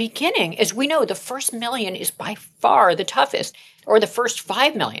 especially in the beginning. As we know, the first $1 million is by far the toughest, or the first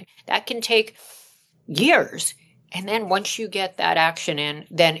 5 million. That can take years. And then once you get that action in,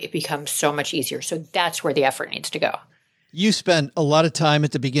 then it becomes so much easier. So that's where the effort needs to go. You spent a lot of time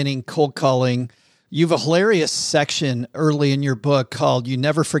at the beginning cold calling. You have a hilarious section early in your book called You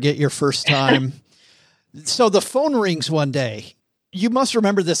Never Forget Your First Time. So the phone rings one day. You must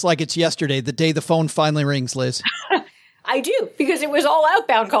remember this like it's yesterday, the day the phone finally rings, Liz. I do, because it was all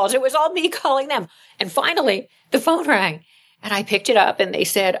outbound calls. It was all me calling them. And finally, the phone rang. And I picked it up and they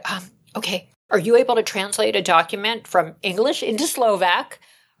said, okay, are you able to translate a document from English into Slovak?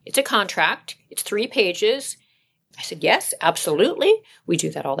 It's a contract. It's 3 pages. I said, yes, absolutely. We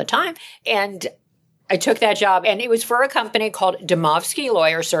do that all the time. And I took that job, and it was for a company called Domovsky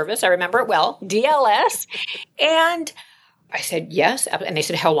Lawyer Service. I remember it well, DLS. And I said, yes. And they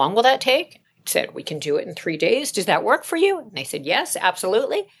said, how long will that take? I said, we can do it in 3 days. Does that work for you? And they said, yes,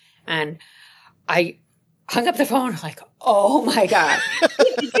 absolutely. And I hung up the phone like, oh my God,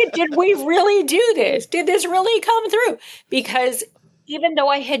 did we really do this? Did this really come through? Because even though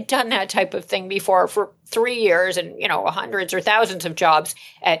I had done that type of thing before for 3 years and, hundreds or thousands of jobs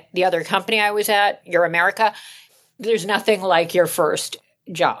at the other company I was at, Your America, there's nothing like your first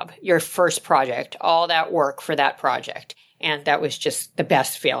job, your first project, all that work for that project. And that was just the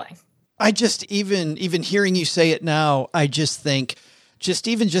best feeling. I just, even hearing you say it now, I just think just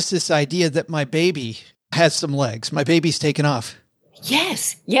this idea that my baby has some legs, my baby's taken off.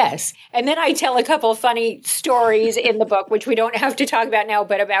 Yes. And then I tell a couple of funny stories in the book, which we don't have to talk about now,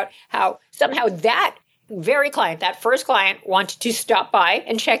 but about how somehow that very client, that first client, wanted to stop by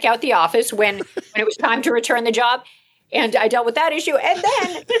and check out the office when it was time to return the job. And I dealt with that issue. And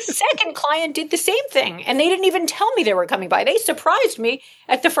then the second client did the same thing. And they didn't even tell me they were coming by. They surprised me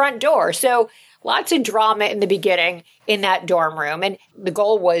at the front door. So lots of drama in the beginning in that dorm room. And the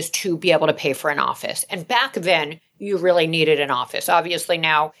goal was to be able to pay for an office. And back then, you really needed an office. Obviously,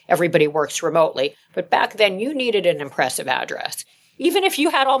 now everybody works remotely. But back then, you needed an impressive address. Even if you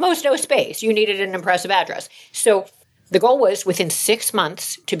had almost no space, you needed an impressive address. So The goal was within 6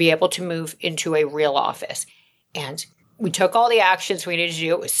 months to be able to move into a real office. And we took all the actions we needed to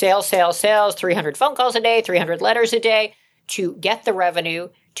do. It was sales, 300 phone calls a day, 300 letters a day to get the revenue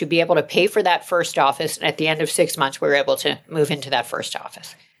to be able to pay for that first office. And at the end of 6 months, we were able to move into that first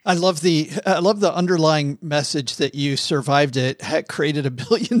office. I love the underlying message that you survived it, had created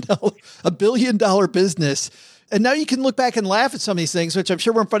 $1 billion business. And now you can look back and laugh at some of these things, which I'm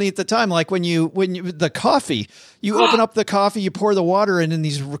sure weren't funny at the time. Like when you the coffee, you open up the coffee, you pour the water in, and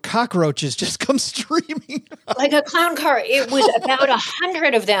these cockroaches just come streaming. Like a clown car. It was about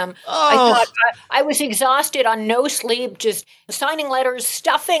 100 of them. I thought I was exhausted on no sleep, just signing letters,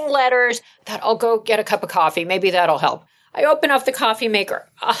 stuffing letters. I thought, I'll go get a cup of coffee. Maybe that'll help. I open up the coffee maker.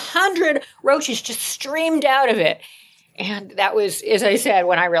 100 roaches just streamed out of it. And that was, as I said,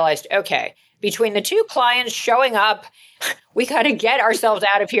 when I realized, okay, between the two clients showing up, we got to get ourselves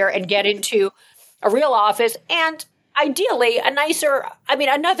out of here and get into a real office and ideally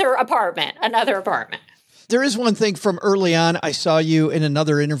another apartment. There is one thing from early on. I saw you in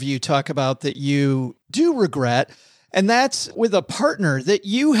another interview talk about that you do regret, and that's with a partner that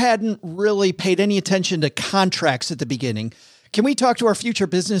you hadn't really paid any attention to contracts at the beginning. Can we talk to our future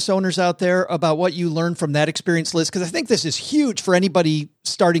business owners out there about what you learned from that experience, Liz? Because I think this is huge for anybody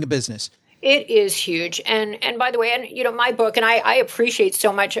starting a business. It is huge. And by the way, my book, and I appreciate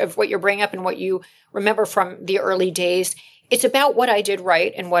so much of what you're bringing up and what you remember from the early days. It's about what I did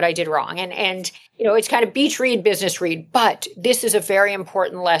right and what I did wrong. And it's kind of beach read, business read, but this is a very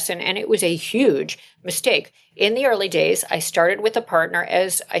important lesson. And it was a huge mistake. In the early days, I started with a partner.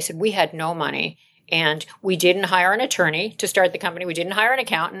 As I said, we had no money and we didn't hire an attorney to start the company. We didn't hire an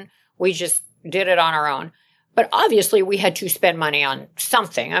accountant. We just did it on our own. But obviously, we had to spend money on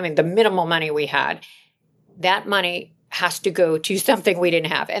something. I mean, the minimal money we had, that money has to go to something we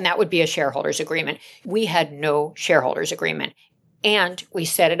didn't have, and that would be a shareholders agreement. We had no shareholders agreement, and we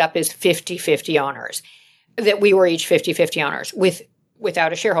set it up as 50-50 owners, that we were each 50-50 owners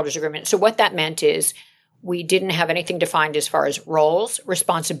without a shareholders agreement. So what that meant is we didn't have anything defined as far as roles,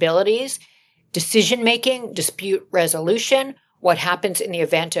 responsibilities, decision-making, dispute resolution, what happens in the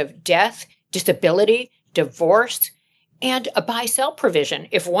event of death, disability, divorce, and a buy-sell provision.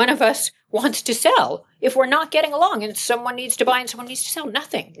 If one of us wants to sell, if we're not getting along and someone needs to buy and someone needs to sell,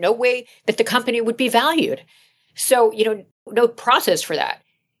 nothing. No way that the company would be valued. So, no process for that.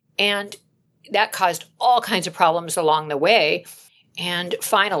 And that caused all kinds of problems along the way. And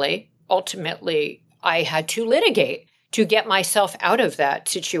finally, ultimately, I had to litigate to get myself out of that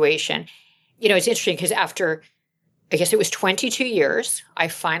situation. It's interesting because after I guess it was 22 years, I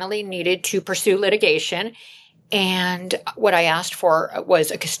finally needed to pursue litigation. And what I asked for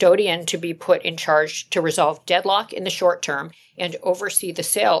was a custodian to be put in charge to resolve deadlock in the short term and oversee the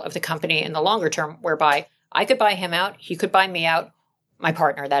sale of the company in the longer term, whereby I could buy him out, he could buy me out, my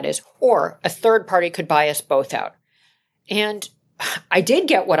partner, that is, or a third party could buy us both out. And I did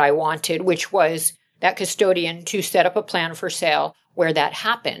get what I wanted, which was that custodian to set up a plan for sale where that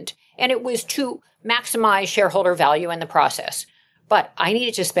happened. And it was to maximize shareholder value in the process. But I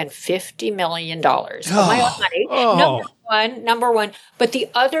needed to spend $50 million of my own money. Number one. But the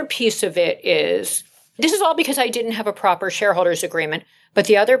other piece of it is, this is all because I didn't have a proper shareholders agreement. But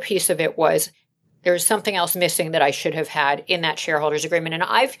the other piece of it was there's something else missing that I should have had in that shareholders agreement. And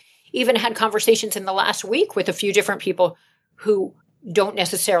I've even had conversations in the last week with a few different people who don't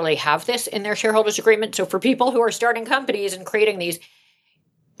necessarily have this in their shareholders agreement. So for people who are starting companies and creating these,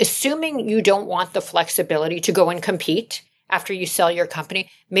 assuming you don't want the flexibility to go and compete after you sell your company,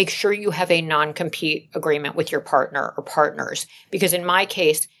 make sure you have a non-compete agreement with your partner or partners. Because in my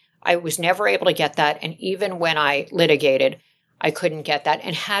case, I was never able to get that. And even when I litigated, I couldn't get that.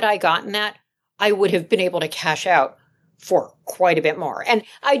 And had I gotten that, I would have been able to cash out for quite a bit more. And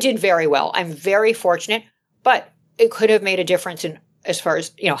I did very well. I'm very fortunate, but it could have made a difference in as far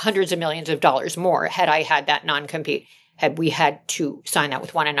as, hundreds of millions of dollars more had I had that non-compete, had we had to sign that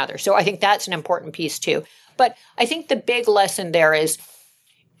with one another. So I think that's an important piece too. But I think the big lesson there is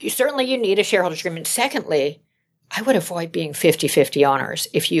you need a shareholders agreement. Secondly, I would avoid being 50-50 owners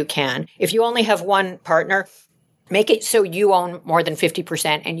if you can. If you only have one partner, make it so you own more than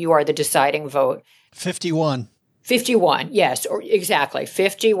 50% and you are the deciding vote. 51. 51, yes, or exactly,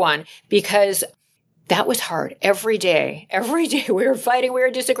 51, because that was hard. Every day we were fighting, we were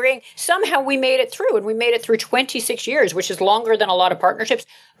disagreeing. Somehow we made it through, and we made it through 26 years, which is longer than a lot of partnerships,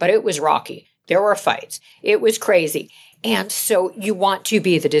 but it was rocky. There were fights. It was crazy. And so you want to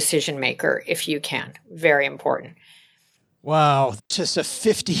be the decision maker if you can. Very important. Wow. Just a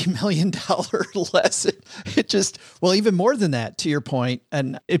 $50 million lesson. Even more than that, to your point.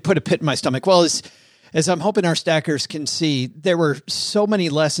 And it put a pit in my stomach. Well, As I'm hoping our stackers can see, there were so many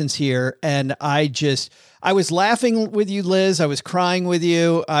lessons here. And I was laughing with you, Liz. I was crying with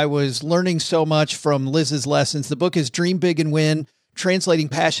you. I was learning so much from Liz's lessons. The book is Dream Big and Win, Translating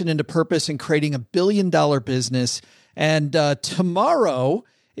Passion into Purpose and Creating a $1 billion business. And tomorrow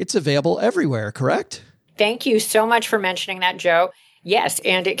it's available everywhere, correct? Thank you so much for mentioning that, Joe. Yes,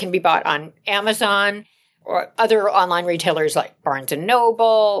 and it can be bought on Amazon or other online retailers like Barnes &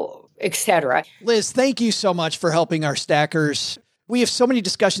 Noble, etc. Liz, thank you so much for helping our stackers. We have so many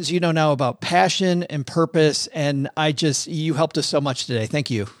discussions, now about passion and purpose, and you helped us so much today. Thank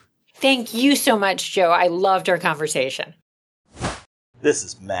you. Thank you so much, Joe. I loved our conversation. This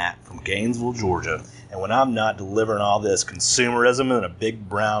is Matt from Gainesville, Georgia, and when I'm not delivering all this consumerism in a big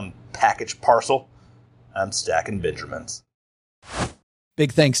brown package parcel, I'm stacking Benjamins.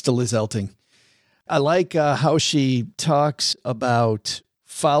 Big thanks to Liz Elting. I like how she talks about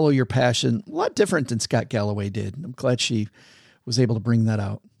follow your passion. A lot different than Scott Galloway did. I'm glad she was able to bring that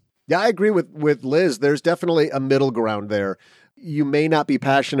out. Yeah, I agree with Liz. There's definitely a middle ground there. You may not be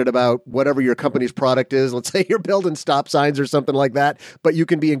passionate about whatever your company's product is. Let's say you're building stop signs or something like that, but you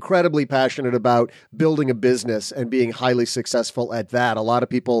can be incredibly passionate about building a business and being highly successful at that. A lot of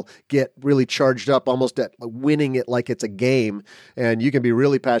people get really charged up almost at winning it like it's a game, and you can be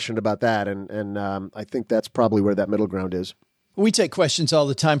really passionate about that. And I think that's probably where that middle ground is. We take questions all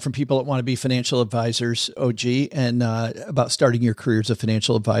the time from people that want to be financial advisors, OG, and about starting your career as a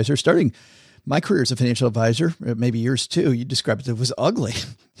financial advisor. Starting my career as a financial advisor, maybe yours too, you described it was ugly.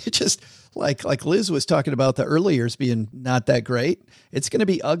 It just like Liz was talking about the early years being not that great. It's going to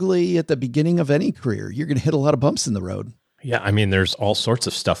be ugly at the beginning of any career. You're going to hit a lot of bumps in the road. Yeah. I mean, there's all sorts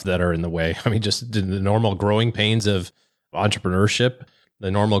of stuff that are in the way. I mean, just the normal growing pains of entrepreneurship,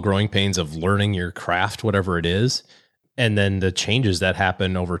 the normal growing pains of learning your craft, whatever it is. And then the changes that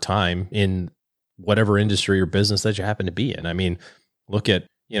happen over time in whatever industry or business that you happen to be in. I mean, look at,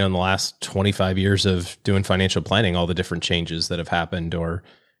 in the last 25 years of doing financial planning, all the different changes that have happened, or,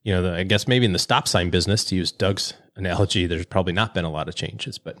 I guess maybe in the stop sign business, to use Doug's analogy, there's probably not been a lot of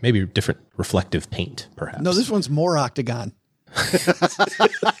changes, but maybe different reflective paint, perhaps. No, this one's more octagon.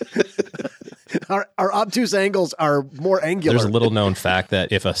 Our obtuse angles are more angular. There's a little known fact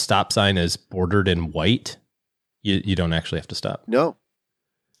that if a stop sign is bordered in white, you don't actually have to stop. No,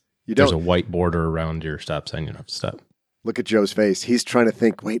 you don't. There's a white border around your stop sign. You don't have to stop. Look at Joe's face. He's trying to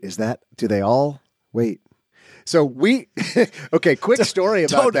think, wait, do they all? Wait. So okay, quick story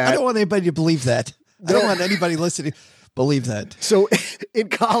about that. I don't want anybody to believe that. I don't want anybody listening to believe that. So in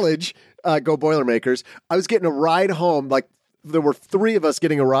college, go Boilermakers, I was getting a ride home. Like there were three of us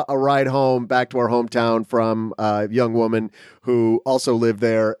getting a ride home back to our hometown from a young woman who also lived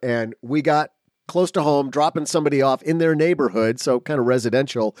there. And we got close to home, dropping somebody off in their neighborhood, so kind of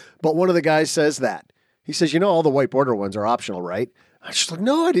residential. But one of the guys says that. He says, all the white border ones are optional, right? I was just like,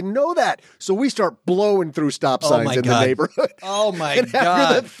 no, I didn't know that. So we start blowing through stop signs in the neighborhood. Oh, my and God.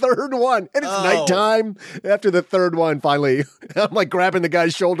 After the third one, and it's nighttime, after the third one, finally, I'm like grabbing the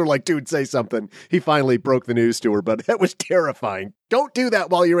guy's shoulder like, dude, say something. He finally broke the news to her, but that was terrifying. Don't do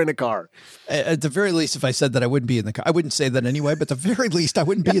that while you're in a car. At the very least, if I said that I wouldn't be in the car, I wouldn't say that anyway, but at the very least, I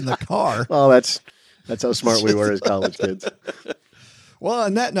wouldn't be in the car. Oh, that's how smart we were as college kids. Well,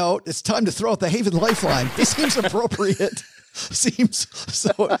 on that note, it's time to throw out the Haven Lifeline. This seems appropriate. Seems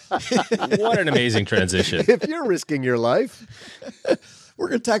so. What an amazing transition. If you're risking your life. We're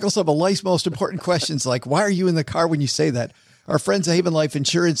going to tackle some of life's most important questions, like why are you in the car when you say that? Our friends at Haven Life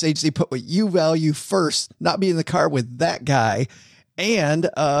Insurance Agency put what you value first, not be in the car with that guy, and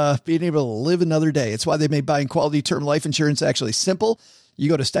being able to live another day. It's why they made buying quality term life insurance actually simple. You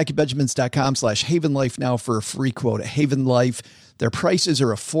go to stackingbenjamins.com/HavenLife now for a free quote at Haven Life. Their prices are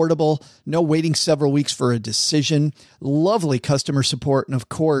affordable. No waiting several weeks for a decision. Lovely customer support. And of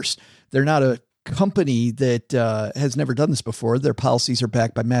course, they're not a company that has never done this before. Their policies are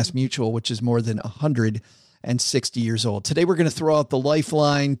backed by Mass Mutual, which is more than 160 years old. Today, we're going to throw out the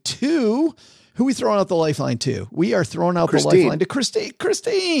lifeline to... Who are we throwing out the lifeline to? We are throwing out the lifeline to Christine.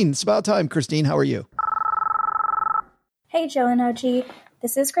 Christine, it's about time. Christine, how are you? Hey, Joe and OG.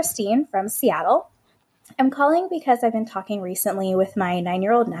 This is Christine from Seattle. I'm calling because I've been talking recently with my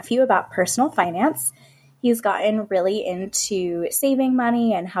 9-year-old nephew about personal finance. He's gotten really into saving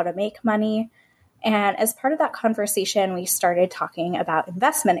money and how to make money. And as part of that conversation, we started talking about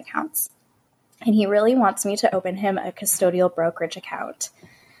investment accounts. And he really wants me to open him a custodial brokerage account.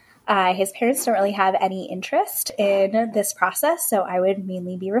 His parents don't really have any interest in this process, so I would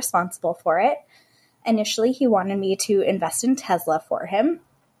mainly be responsible for it. Initially, he wanted me to invest in Tesla for him.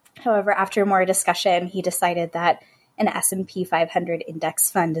 However, after more discussion, he decided that an S&P 500 index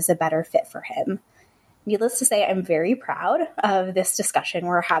fund is a better fit for him. Needless to say, I'm very proud of this discussion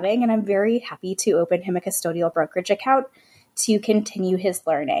we're having, and I'm very happy to open him a custodial brokerage account to continue his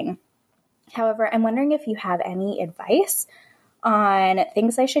learning. However, I'm wondering if you have any advice on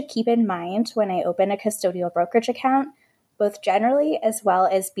things I should keep in mind when I open a custodial brokerage account, both generally as well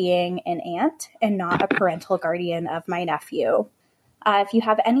as being an aunt and not a parental guardian of my nephew. If you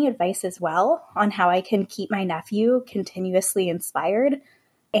have any advice as well on how I can keep my nephew continuously inspired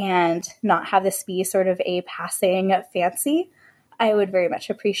and not have this be sort of a passing fancy, I would very much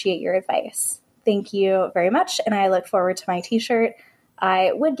appreciate your advice. Thank you very much, and I look forward to my t-shirt.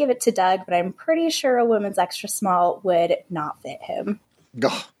 I would give it to Doug, but I'm pretty sure a women's extra small would not fit him.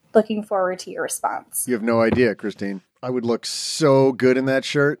 Ugh. Looking forward to your response. You have no idea, Christine. I would look so good in that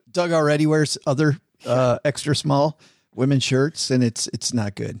shirt. Doug already wears other extra small women's shirts, and it's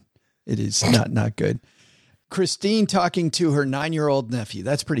not good. It is not good. Christine talking to her 9-year-old nephew.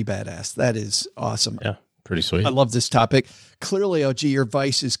 That's pretty badass. That is awesome. Yeah, pretty sweet. I love this topic. Clearly, OG, your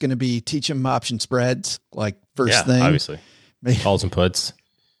advice is going to be teach him option spreads, like first thing. Obviously. Calls and puts.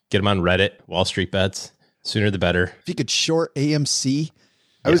 Get them on Reddit, Wall Street bets. Sooner the better. If you could short AMC.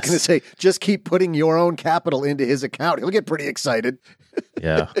 I was going to say, just keep putting your own capital into his account. He'll get pretty excited.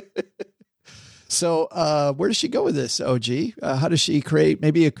 Yeah. So where does she go with this, OG? How does she create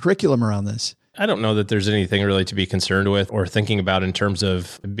maybe a curriculum around this? I don't know that there's anything really to be concerned with or thinking about in terms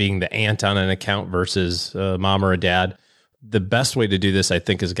of being the aunt on an account versus a mom or a dad. The best way to do this, I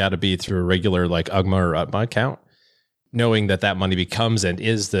think, has got to be through a regular like UGMA or UTMA account, knowing that money becomes and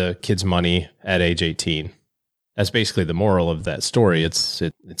is the kid's money at age 18. That's basically the moral of that story. It's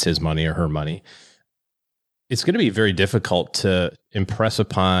his money or her money. It's going to be very difficult to impress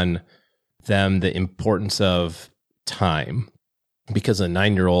upon them the importance of time, because a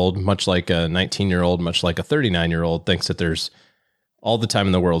 9-year-old, much like a 19-year-old, much like a 39-year-old, thinks that there's all the time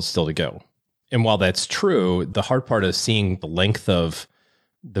in the world still to go. And while that's true, the hard part is seeing the length of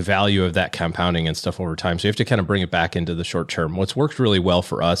the value of that compounding and stuff over time. So you have to kind of bring it back into the short term. What's worked really well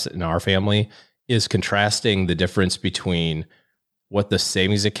for us in our family is contrasting the difference between what the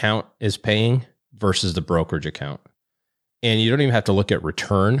savings account is paying versus the brokerage account. And you don't even have to look at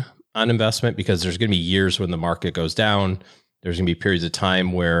return on investment, because there's going to be years when the market goes down. There's going to be periods of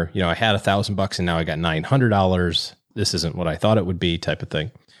time where, I had $1,000 and now I got $900. This isn't what I thought it would be, type of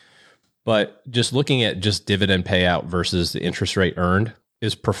thing. But just looking at just dividend payout versus the interest rate earned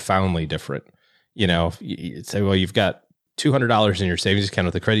is profoundly different. If you say, well, you've got $200 in your savings account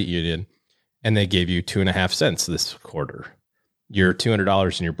with the credit union and they gave you 2.5 cents this quarter. Your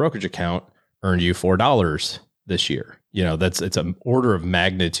 $200 in your brokerage account earned you $4 this year. It's an order of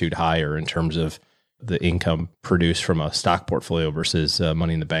magnitude higher in terms of the income produced from a stock portfolio versus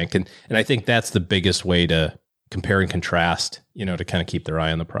money in the bank. And I think that's the biggest way to compare and contrast, to kind of keep their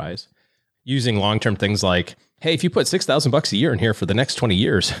eye on the prize. Using long-term things like, hey, if you put $6,000 a year in here for the next 20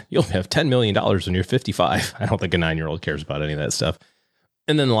 years, you'll have $10 million when you're 55. I don't think a 9-year-old cares about any of that stuff.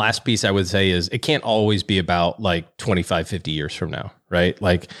 And then the last piece I would say is it can't always be about like 25, 50 years from now, right?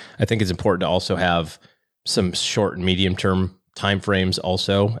 Like, I think it's important to also have some short and medium term timeframes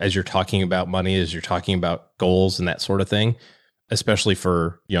also as you're talking about money, as you're talking about goals and that sort of thing, especially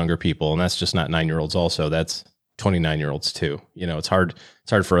for younger people. And that's just not 9-year-olds also. That's 29-year-olds too. It's hard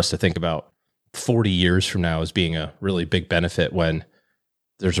for us to think about 40 years from now as being a really big benefit when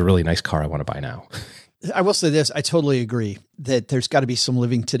there's a really nice car I want to buy now. I will say this. I totally agree that there's got to be some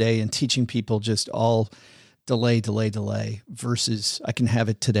living today and teaching people just all delay versus I can have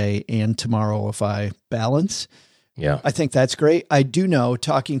it today and tomorrow if I balance. Yeah. I think that's great. I do know,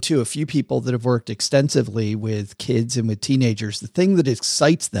 talking to a few people that have worked extensively with kids and with teenagers, the thing that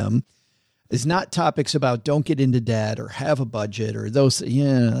excites them is not topics about don't get into debt or have a budget or those,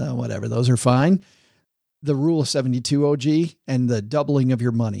 whatever. Those are fine. The rule of 72 OG and the doubling of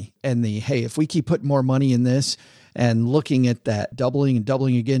your money and hey, if we keep putting more money in this and looking at that doubling and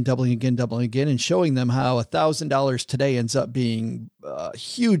doubling again, and showing them how $1,000 today ends up being a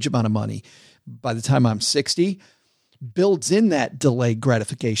huge amount of money by the time I'm 60, builds in that delayed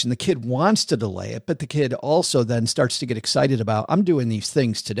gratification. The kid wants to delay it, but the kid also then starts to get excited about, I'm doing these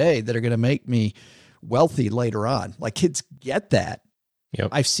things today that are going to make me wealthy later on. Like, kids get that. Yep.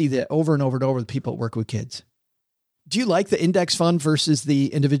 I see that over and over and over with people that work with kids. Do you like the index fund versus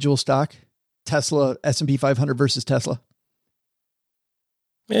the individual stock? Tesla, S&P 500 versus Tesla?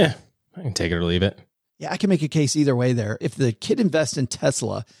 Yeah, I can take it or leave it. Yeah, I can make a case either way there. If the kid invests in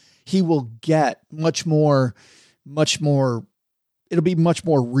Tesla, he will get much more, it'll be much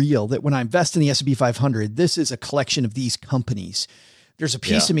more real that when I invest in the S&P 500, this is a collection of these companies. There's a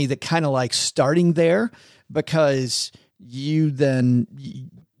piece of me that kind of likes starting there because you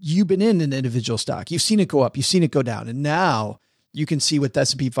you've been in an individual stock. You've seen it go up. You've seen it go down. And now you can see what the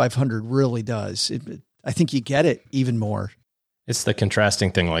S&P 500 really does. I think you get it even more. It's the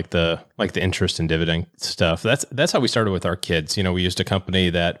contrasting thing, like the interest and dividend stuff. That's how we started with our kids. We used a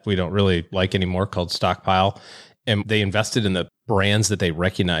company that we don't really like anymore called Stockpile, and they invested in the brands that they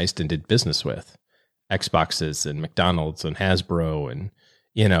recognized and did business with, Xboxes and McDonald's and Hasbro and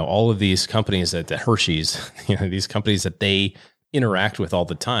all of these companies that Hershey's, these companies that they interact with all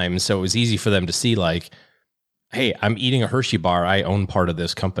the time. So it was easy for them to see, like, hey, I'm eating a Hershey bar. I own part of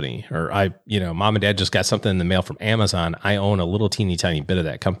this company. Or mom and dad just got something in the mail from Amazon. I own a little teeny tiny bit of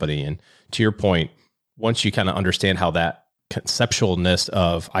that company. And to your point, once you kind of understand how that conceptualness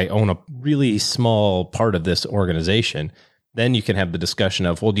of I own a really small part of this organization, then you can have the discussion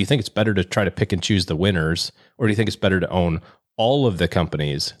of, well, do you think it's better to try to pick and choose the winners? Or do you think it's better to own all of the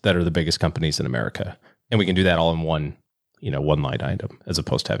companies that are the biggest companies in America? And we can do that all in one line item, as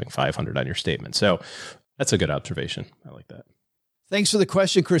opposed to having 500 on your statement. So that's a good observation. I like that. Thanks for the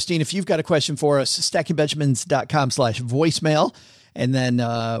question, Christine. If you've got a question for us, stackingbenjamins.com/voicemail. And then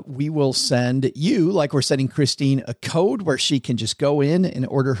we will send you, like we're sending Christine, a code where she can just go in and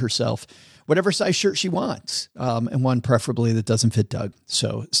order herself whatever size shirt she wants. And one preferably that doesn't fit Doug.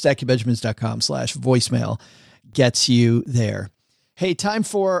 So stackingbenjamins.com/voicemail gets you there. Hey, time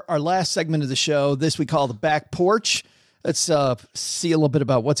for our last segment of the show. This we call the Back Porch. Let's see a little bit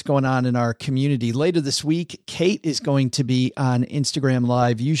about what's going on in our community. Later this week, Kate is going to be on Instagram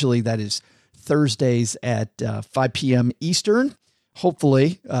Live. Usually that is Thursdays at 5 p.m. Eastern.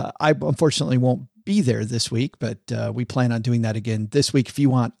 Hopefully, I unfortunately won't be there this week, but we plan on doing that again this week. If you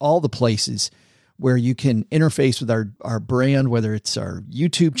want all the places where you can interface with our brand, whether it's our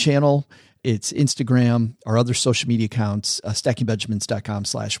YouTube channel, it's Instagram, our other social media accounts,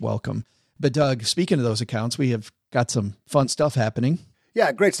 stackingbenjamins.com/welcome. But Doug, speaking of those accounts, we have got some fun stuff happening.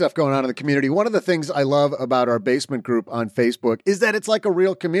 Yeah, great stuff going on in the community. One of the things I love about our basement group on Facebook is that it's like a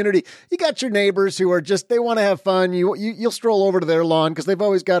real community. You got your neighbors who are just, they want to have fun. You'll stroll over to their lawn because they've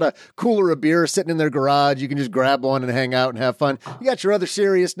always got a cooler of beer sitting in their garage. You can just grab one and hang out and have fun. You got your other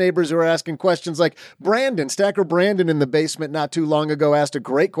serious neighbors who are asking questions like Brandon, Stacker Brandon in the basement not too long ago asked a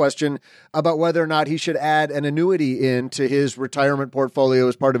great question about whether or not he should add an annuity into his retirement portfolio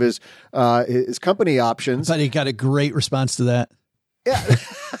as part of his company options. But he got a great response to that. Yeah.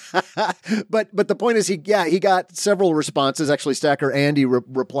 but the point is he got several responses. Actually, Stacker Andy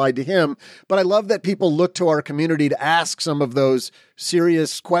replied to him. But I love that people look to our community to ask some of those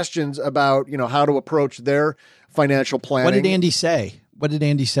serious questions about, how to approach their financial planning. What did Andy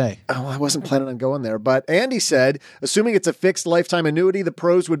say? Oh, I wasn't planning on going there, but Andy said, assuming it's a fixed lifetime annuity, the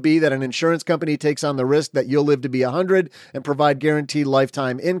pros would be that an insurance company takes on the risk that you'll live to be 100 and provide guaranteed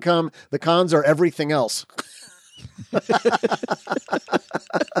lifetime income. The cons are everything else.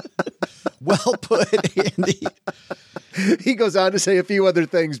 Well put, Andy. He goes on to say a few other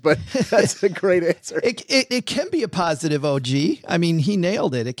things, but that's a great answer. It can be a positive, OG. I mean, he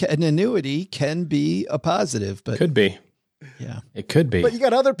nailed it. An annuity can be a positive, but could be. Yeah, it could be. But you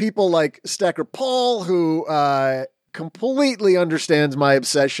got other people like Stacker Paul who completely understands my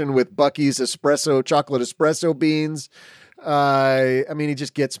obsession with Bucky's chocolate espresso beans. I mean, he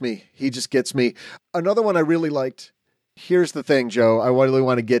just gets me. Another one I really liked. Here's the thing, Joe. I really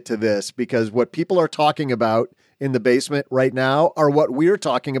want to get to this because what people are talking about in the basement right now are what we're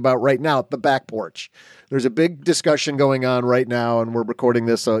talking about right now at the back porch. There's a big discussion going on right now, and we're recording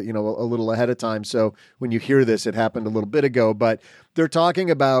this, a little ahead of time. So when you hear this, it happened a little bit ago, but they're talking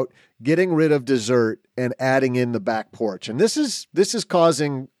about getting rid of dessert and adding in the back porch. And this is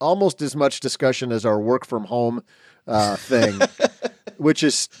causing almost as much discussion as our work from home thing, which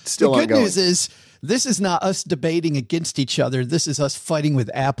is still ongoing. The good news is this is not us debating against each other. This is us fighting with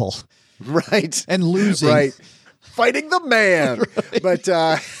Apple. Right. And losing. Right. Fighting the man. Right. But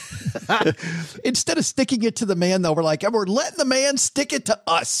instead of sticking it to the man, though, we're letting the man stick it to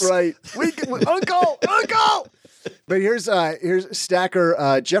us. Right. Uncle. But here's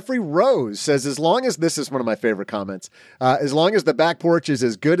Stacker Jeffrey Rose says, as long as this is one of my favorite comments, as long as the back porch is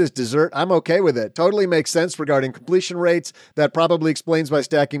as good as dessert, I'm okay with it. Totally makes sense regarding completion rates. That probably explains why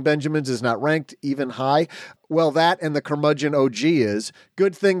Stacking Benjamins is not ranked even high. Well, that and the curmudgeon OG is.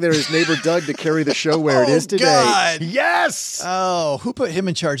 Good thing there is neighbor Doug to carry the show where it is today. God. Yes. Oh, who put him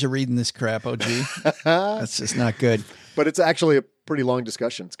in charge of reading this crap, OG? That's just not good. But it's actually a pretty long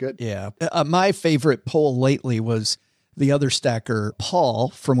discussion. It's good. Yeah. My favorite poll lately was the other stacker,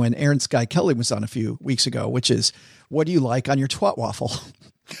 Paul, from when Aaron Sky Kelly was on a few weeks ago, which is, what do you like on your twat waffle?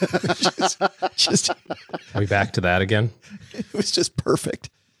 just Are we back to that again? It was just perfect.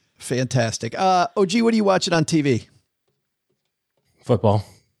 Fantastic. OG, what are you watching on TV? Football.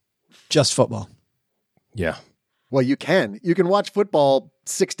 Just football. Yeah. Well, you can. You can watch football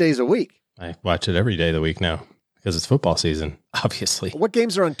 6 days a week. I watch it every day of the week now because it's football season, obviously. What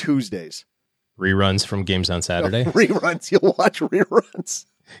games are on Tuesdays? Reruns from games on Saturday. Reruns. You'll watch reruns.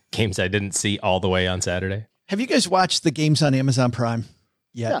 Games I didn't see all the way on Saturday. Have you guys watched the games on Amazon Prime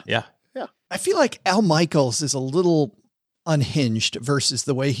yet? Yeah. I feel like Al Michaels is a little unhinged versus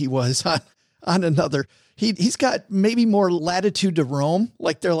the way he was on another. He's got maybe more latitude to roam.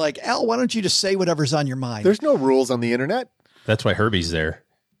 Like they're like, Al, why don't you just say whatever's on your mind? There's no rules on the internet. That's why Herbie's there,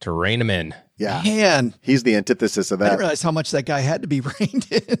 to rein him in. Yeah. Man. He's the antithesis of I that. didn't realize how much that guy had to be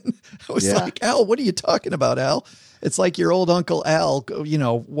reined in. I was like, Al, what are you talking about, Al? It's like your old Uncle Al,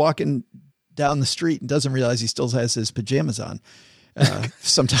 walking down the street and doesn't realize he still has his pajamas on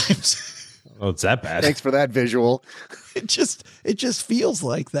sometimes. Oh, it's that bad. Thanks for that visual. It just feels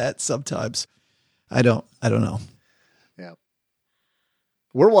like that sometimes. I don't know. Yeah.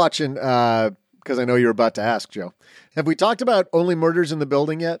 We're watching, because I know you're about to ask, Joe. Have we talked about Only Murders in the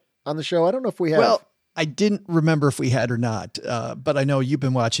Building yet on the show? I don't know if we have. Well, I didn't remember if we had or not, but I know you've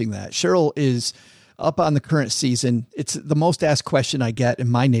been watching that. Cheryl is up on the current season. It's the most asked question I get in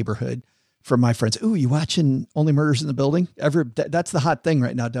my neighborhood from my friends. Ooh, you watching Only Murders in the Building? That's the hot thing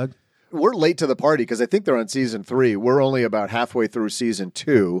right now, Doug. We're late to the party because I think they're on season 3. We're only about halfway through season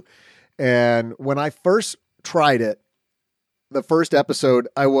 2. And when I first tried it, the first episode,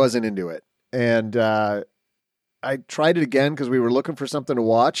 I wasn't into it. And I tried it again because we were looking for something to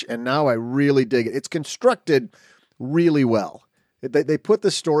watch. And now I really dig it. It's constructed really well. They put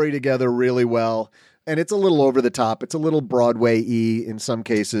the story together really well. And it's a little over the top. It's a little Broadway-y in some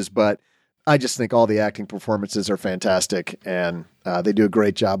cases, but I just think all the acting performances are fantastic, and they do a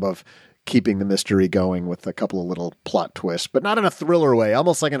great job of keeping the mystery going with a couple of little plot twists, but not in a thriller way,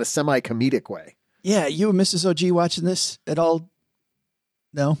 almost like in a semi-comedic way. Yeah, you and Mrs. OG watching this at all?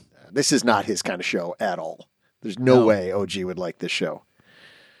 No? This is not his kind of show at all. There's no way OG would like this show.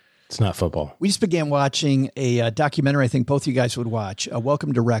 It's not football. We just began watching a documentary I think both you guys would watch,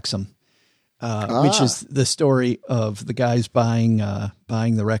 Welcome to Wrexham. Which is the story of the guys buying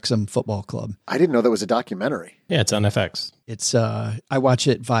the Wrexham Football Club. I didn't know that was a documentary. Yeah, it's on FX. It's I watch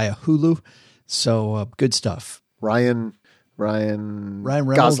it via Hulu, so good stuff. Ryan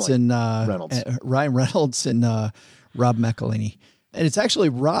Reynolds Gosling. and Ryan Reynolds and Rob McElhenney, and it's actually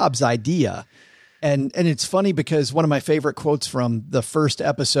Rob's idea. And it's funny because one of my favorite quotes from the first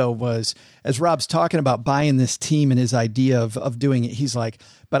episode was, as Rob's talking about buying this team and his idea of doing it, he's like,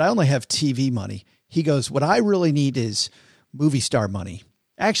 but I only have TV money. He goes, what I really need is movie star money.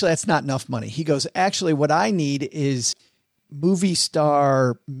 Actually, that's not enough money. He goes, actually, what I need is movie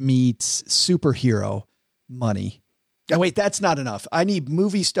star meets superhero money. Oh, wait, that's not enough. I need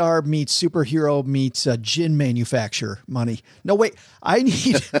movie star meets superhero meets gin manufacturer money. No, wait, I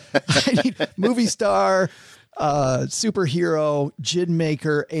need movie star, superhero, gin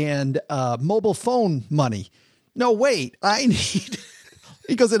maker, and mobile phone money. No, wait, I need.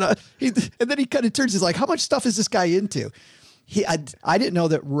 He goes in, and then he kind of turns. He's like, "How much stuff is this guy into?" I didn't know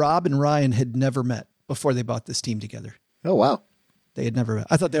that Rob and Ryan had never met before they bought this team together. Oh wow. They had never.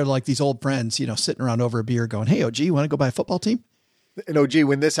 I thought they were like these old friends, sitting around over a beer going, "Hey, OG, you want to go buy a football team?" And OG,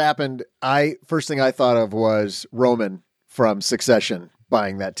 when this happened, first thing I thought of was Roman from Succession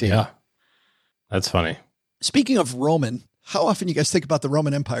buying that team. Yeah, that's funny. Speaking of Roman, how often you guys think about the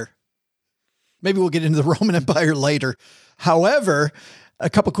Roman Empire? Maybe we'll get into the Roman Empire later. However, a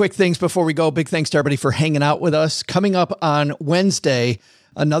couple quick things before we go. Big thanks to everybody for hanging out with us. Coming up on Wednesday,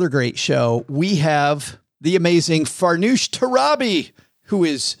 another great show. We have the amazing Farnoosh Torabi, who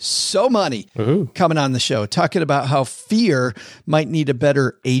is so money, coming on the show, talking about how fear might need a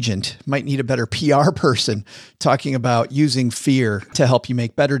better agent, might need a better PR person, talking about using fear to help you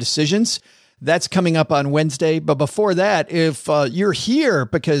make better decisions. That's coming up on Wednesday. But before that, if you're here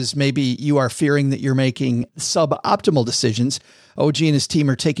because maybe you are fearing that you're making suboptimal decisions, OG and his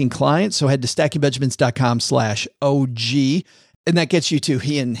team are taking clients. So head to stackingbenjamins.com/OG. And that gets you to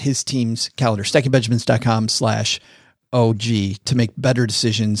he and his team's calendar, stackingbenjamins.com/OG, to make better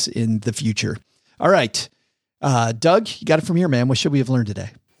decisions in the future. All right. Doug, you got it from here, man. What should we have learned today?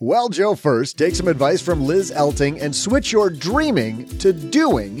 Well, Joe, first, take some advice from Liz Elting and switch your dreaming to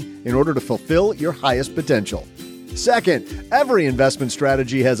doing in order to fulfill your highest potential. Second, every investment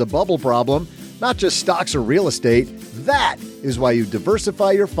strategy has a bubble problem, not just stocks or real estate. That is why you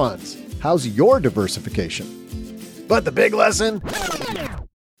diversify your funds. How's your diversification? But the big lesson?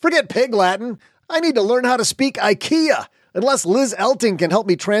 Forget Pig Latin. I need to learn how to speak IKEA. Unless Liz Elting can help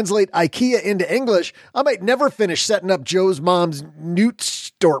me translate IKEA into English, I might never finish setting up Joe's mom's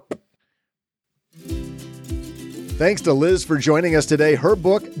Newtstorp. Thanks to Liz for joining us today. Her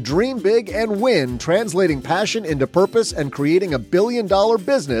book, Dream Big and Win, Translating Passion into Purpose and Creating a Billion-Dollar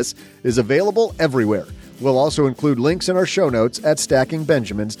Business, is available everywhere. We'll also include links in our show notes at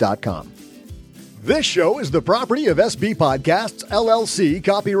stackingbenjamins.com. This show is the property of SB Podcasts, LLC,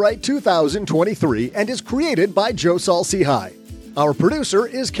 copyright 2023, and is created by Joe Saul-Sehy. Our producer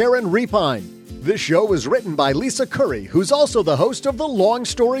is Karen Repine. This show was written by Lisa Curry, who's also the host of the Long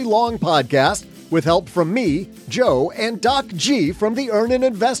Story Long podcast, with help from me, Joe, and Doc G from the Earn and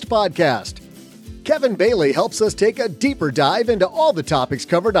Invest podcast. Kevin Bailey helps us take a deeper dive into all the topics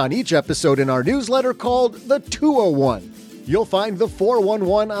covered on each episode in our newsletter called The 201. You'll find the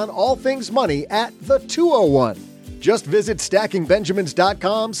 411 on all things money at The 201. Just visit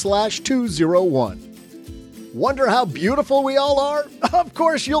stackingbenjamins.com/201. Wonder how beautiful we all are? Of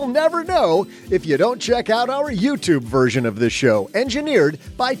course, you'll never know if you don't check out our YouTube version of this show, engineered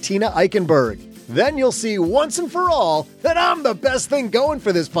by Tina Eichenberg. Then you'll see once and for all that I'm the best thing going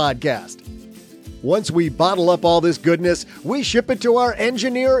for this podcast. Once we bottle up all this goodness, we ship it to our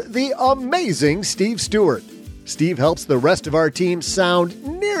engineer, the amazing Steve Stewart. Steve helps the rest of our team sound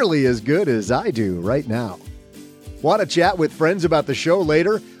nearly as good as I do right now. Want to chat with friends about the show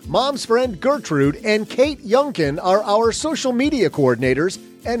later? Mom's friend Gertrude and Kate Youngkin are our social media coordinators,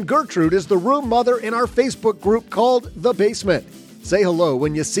 and Gertrude is the room mother in our Facebook group called The Basement. Say hello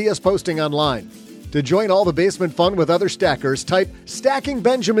when you see us posting online. To join all the basement fun with other stackers, type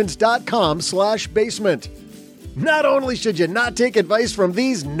stackingbenjamins.com/basement. Not only should you not take advice from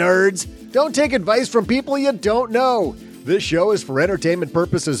these nerds, don't take advice from people you don't know. This show is for entertainment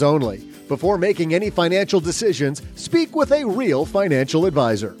purposes only. Before making any financial decisions, speak with a real financial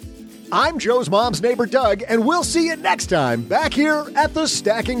advisor. I'm Joe's mom's neighbor, Doug, and we'll see you next time back here at the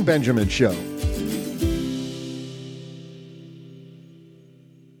Stacking Benjamin Show.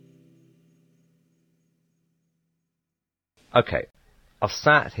 Okay, I've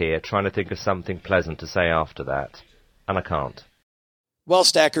sat here trying to think of something pleasant to say after that, and I can't. Well,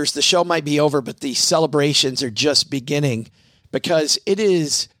 Stackers, the show might be over, but the celebrations are just beginning because it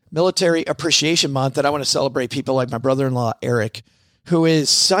is Military Appreciation Month, and I want to celebrate people like my brother-in-law, Eric, who is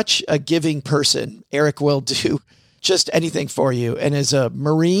such a giving person. Eric will do just anything for you. And as a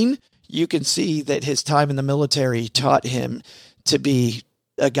Marine, you can see that his time in the military taught him to be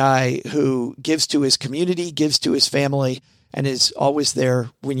a guy who gives to his community, gives to his family, and is always there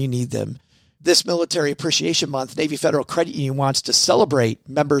when you need them. This Military Appreciation Month, Navy Federal Credit Union wants to celebrate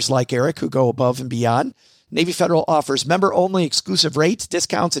members like Eric who go above and beyond. Navy Federal offers member-only exclusive rates,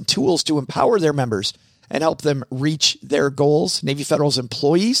 discounts, and tools to empower their members and help them reach their goals. Navy Federal's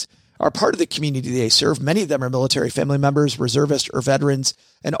employees are part of the community they serve. Many of them are military family members, reservists, or veterans,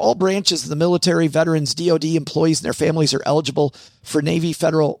 and all branches of the military, veterans, DOD employees, and their families are eligible for Navy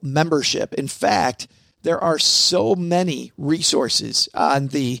Federal membership. In fact, there are so many resources on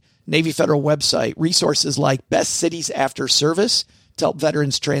the Navy Federal website, resources like Best Cities After Service to help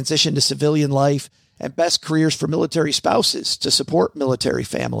veterans transition to civilian life, and Best Careers for Military Spouses to support military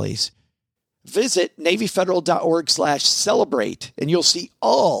families. Visit NavyFederal.org/celebrate, and you'll see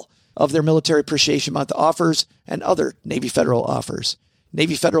all of their Military Appreciation Month offers and other Navy Federal offers.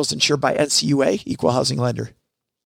 Navy Federal is insured by NCUA, Equal Housing Lender.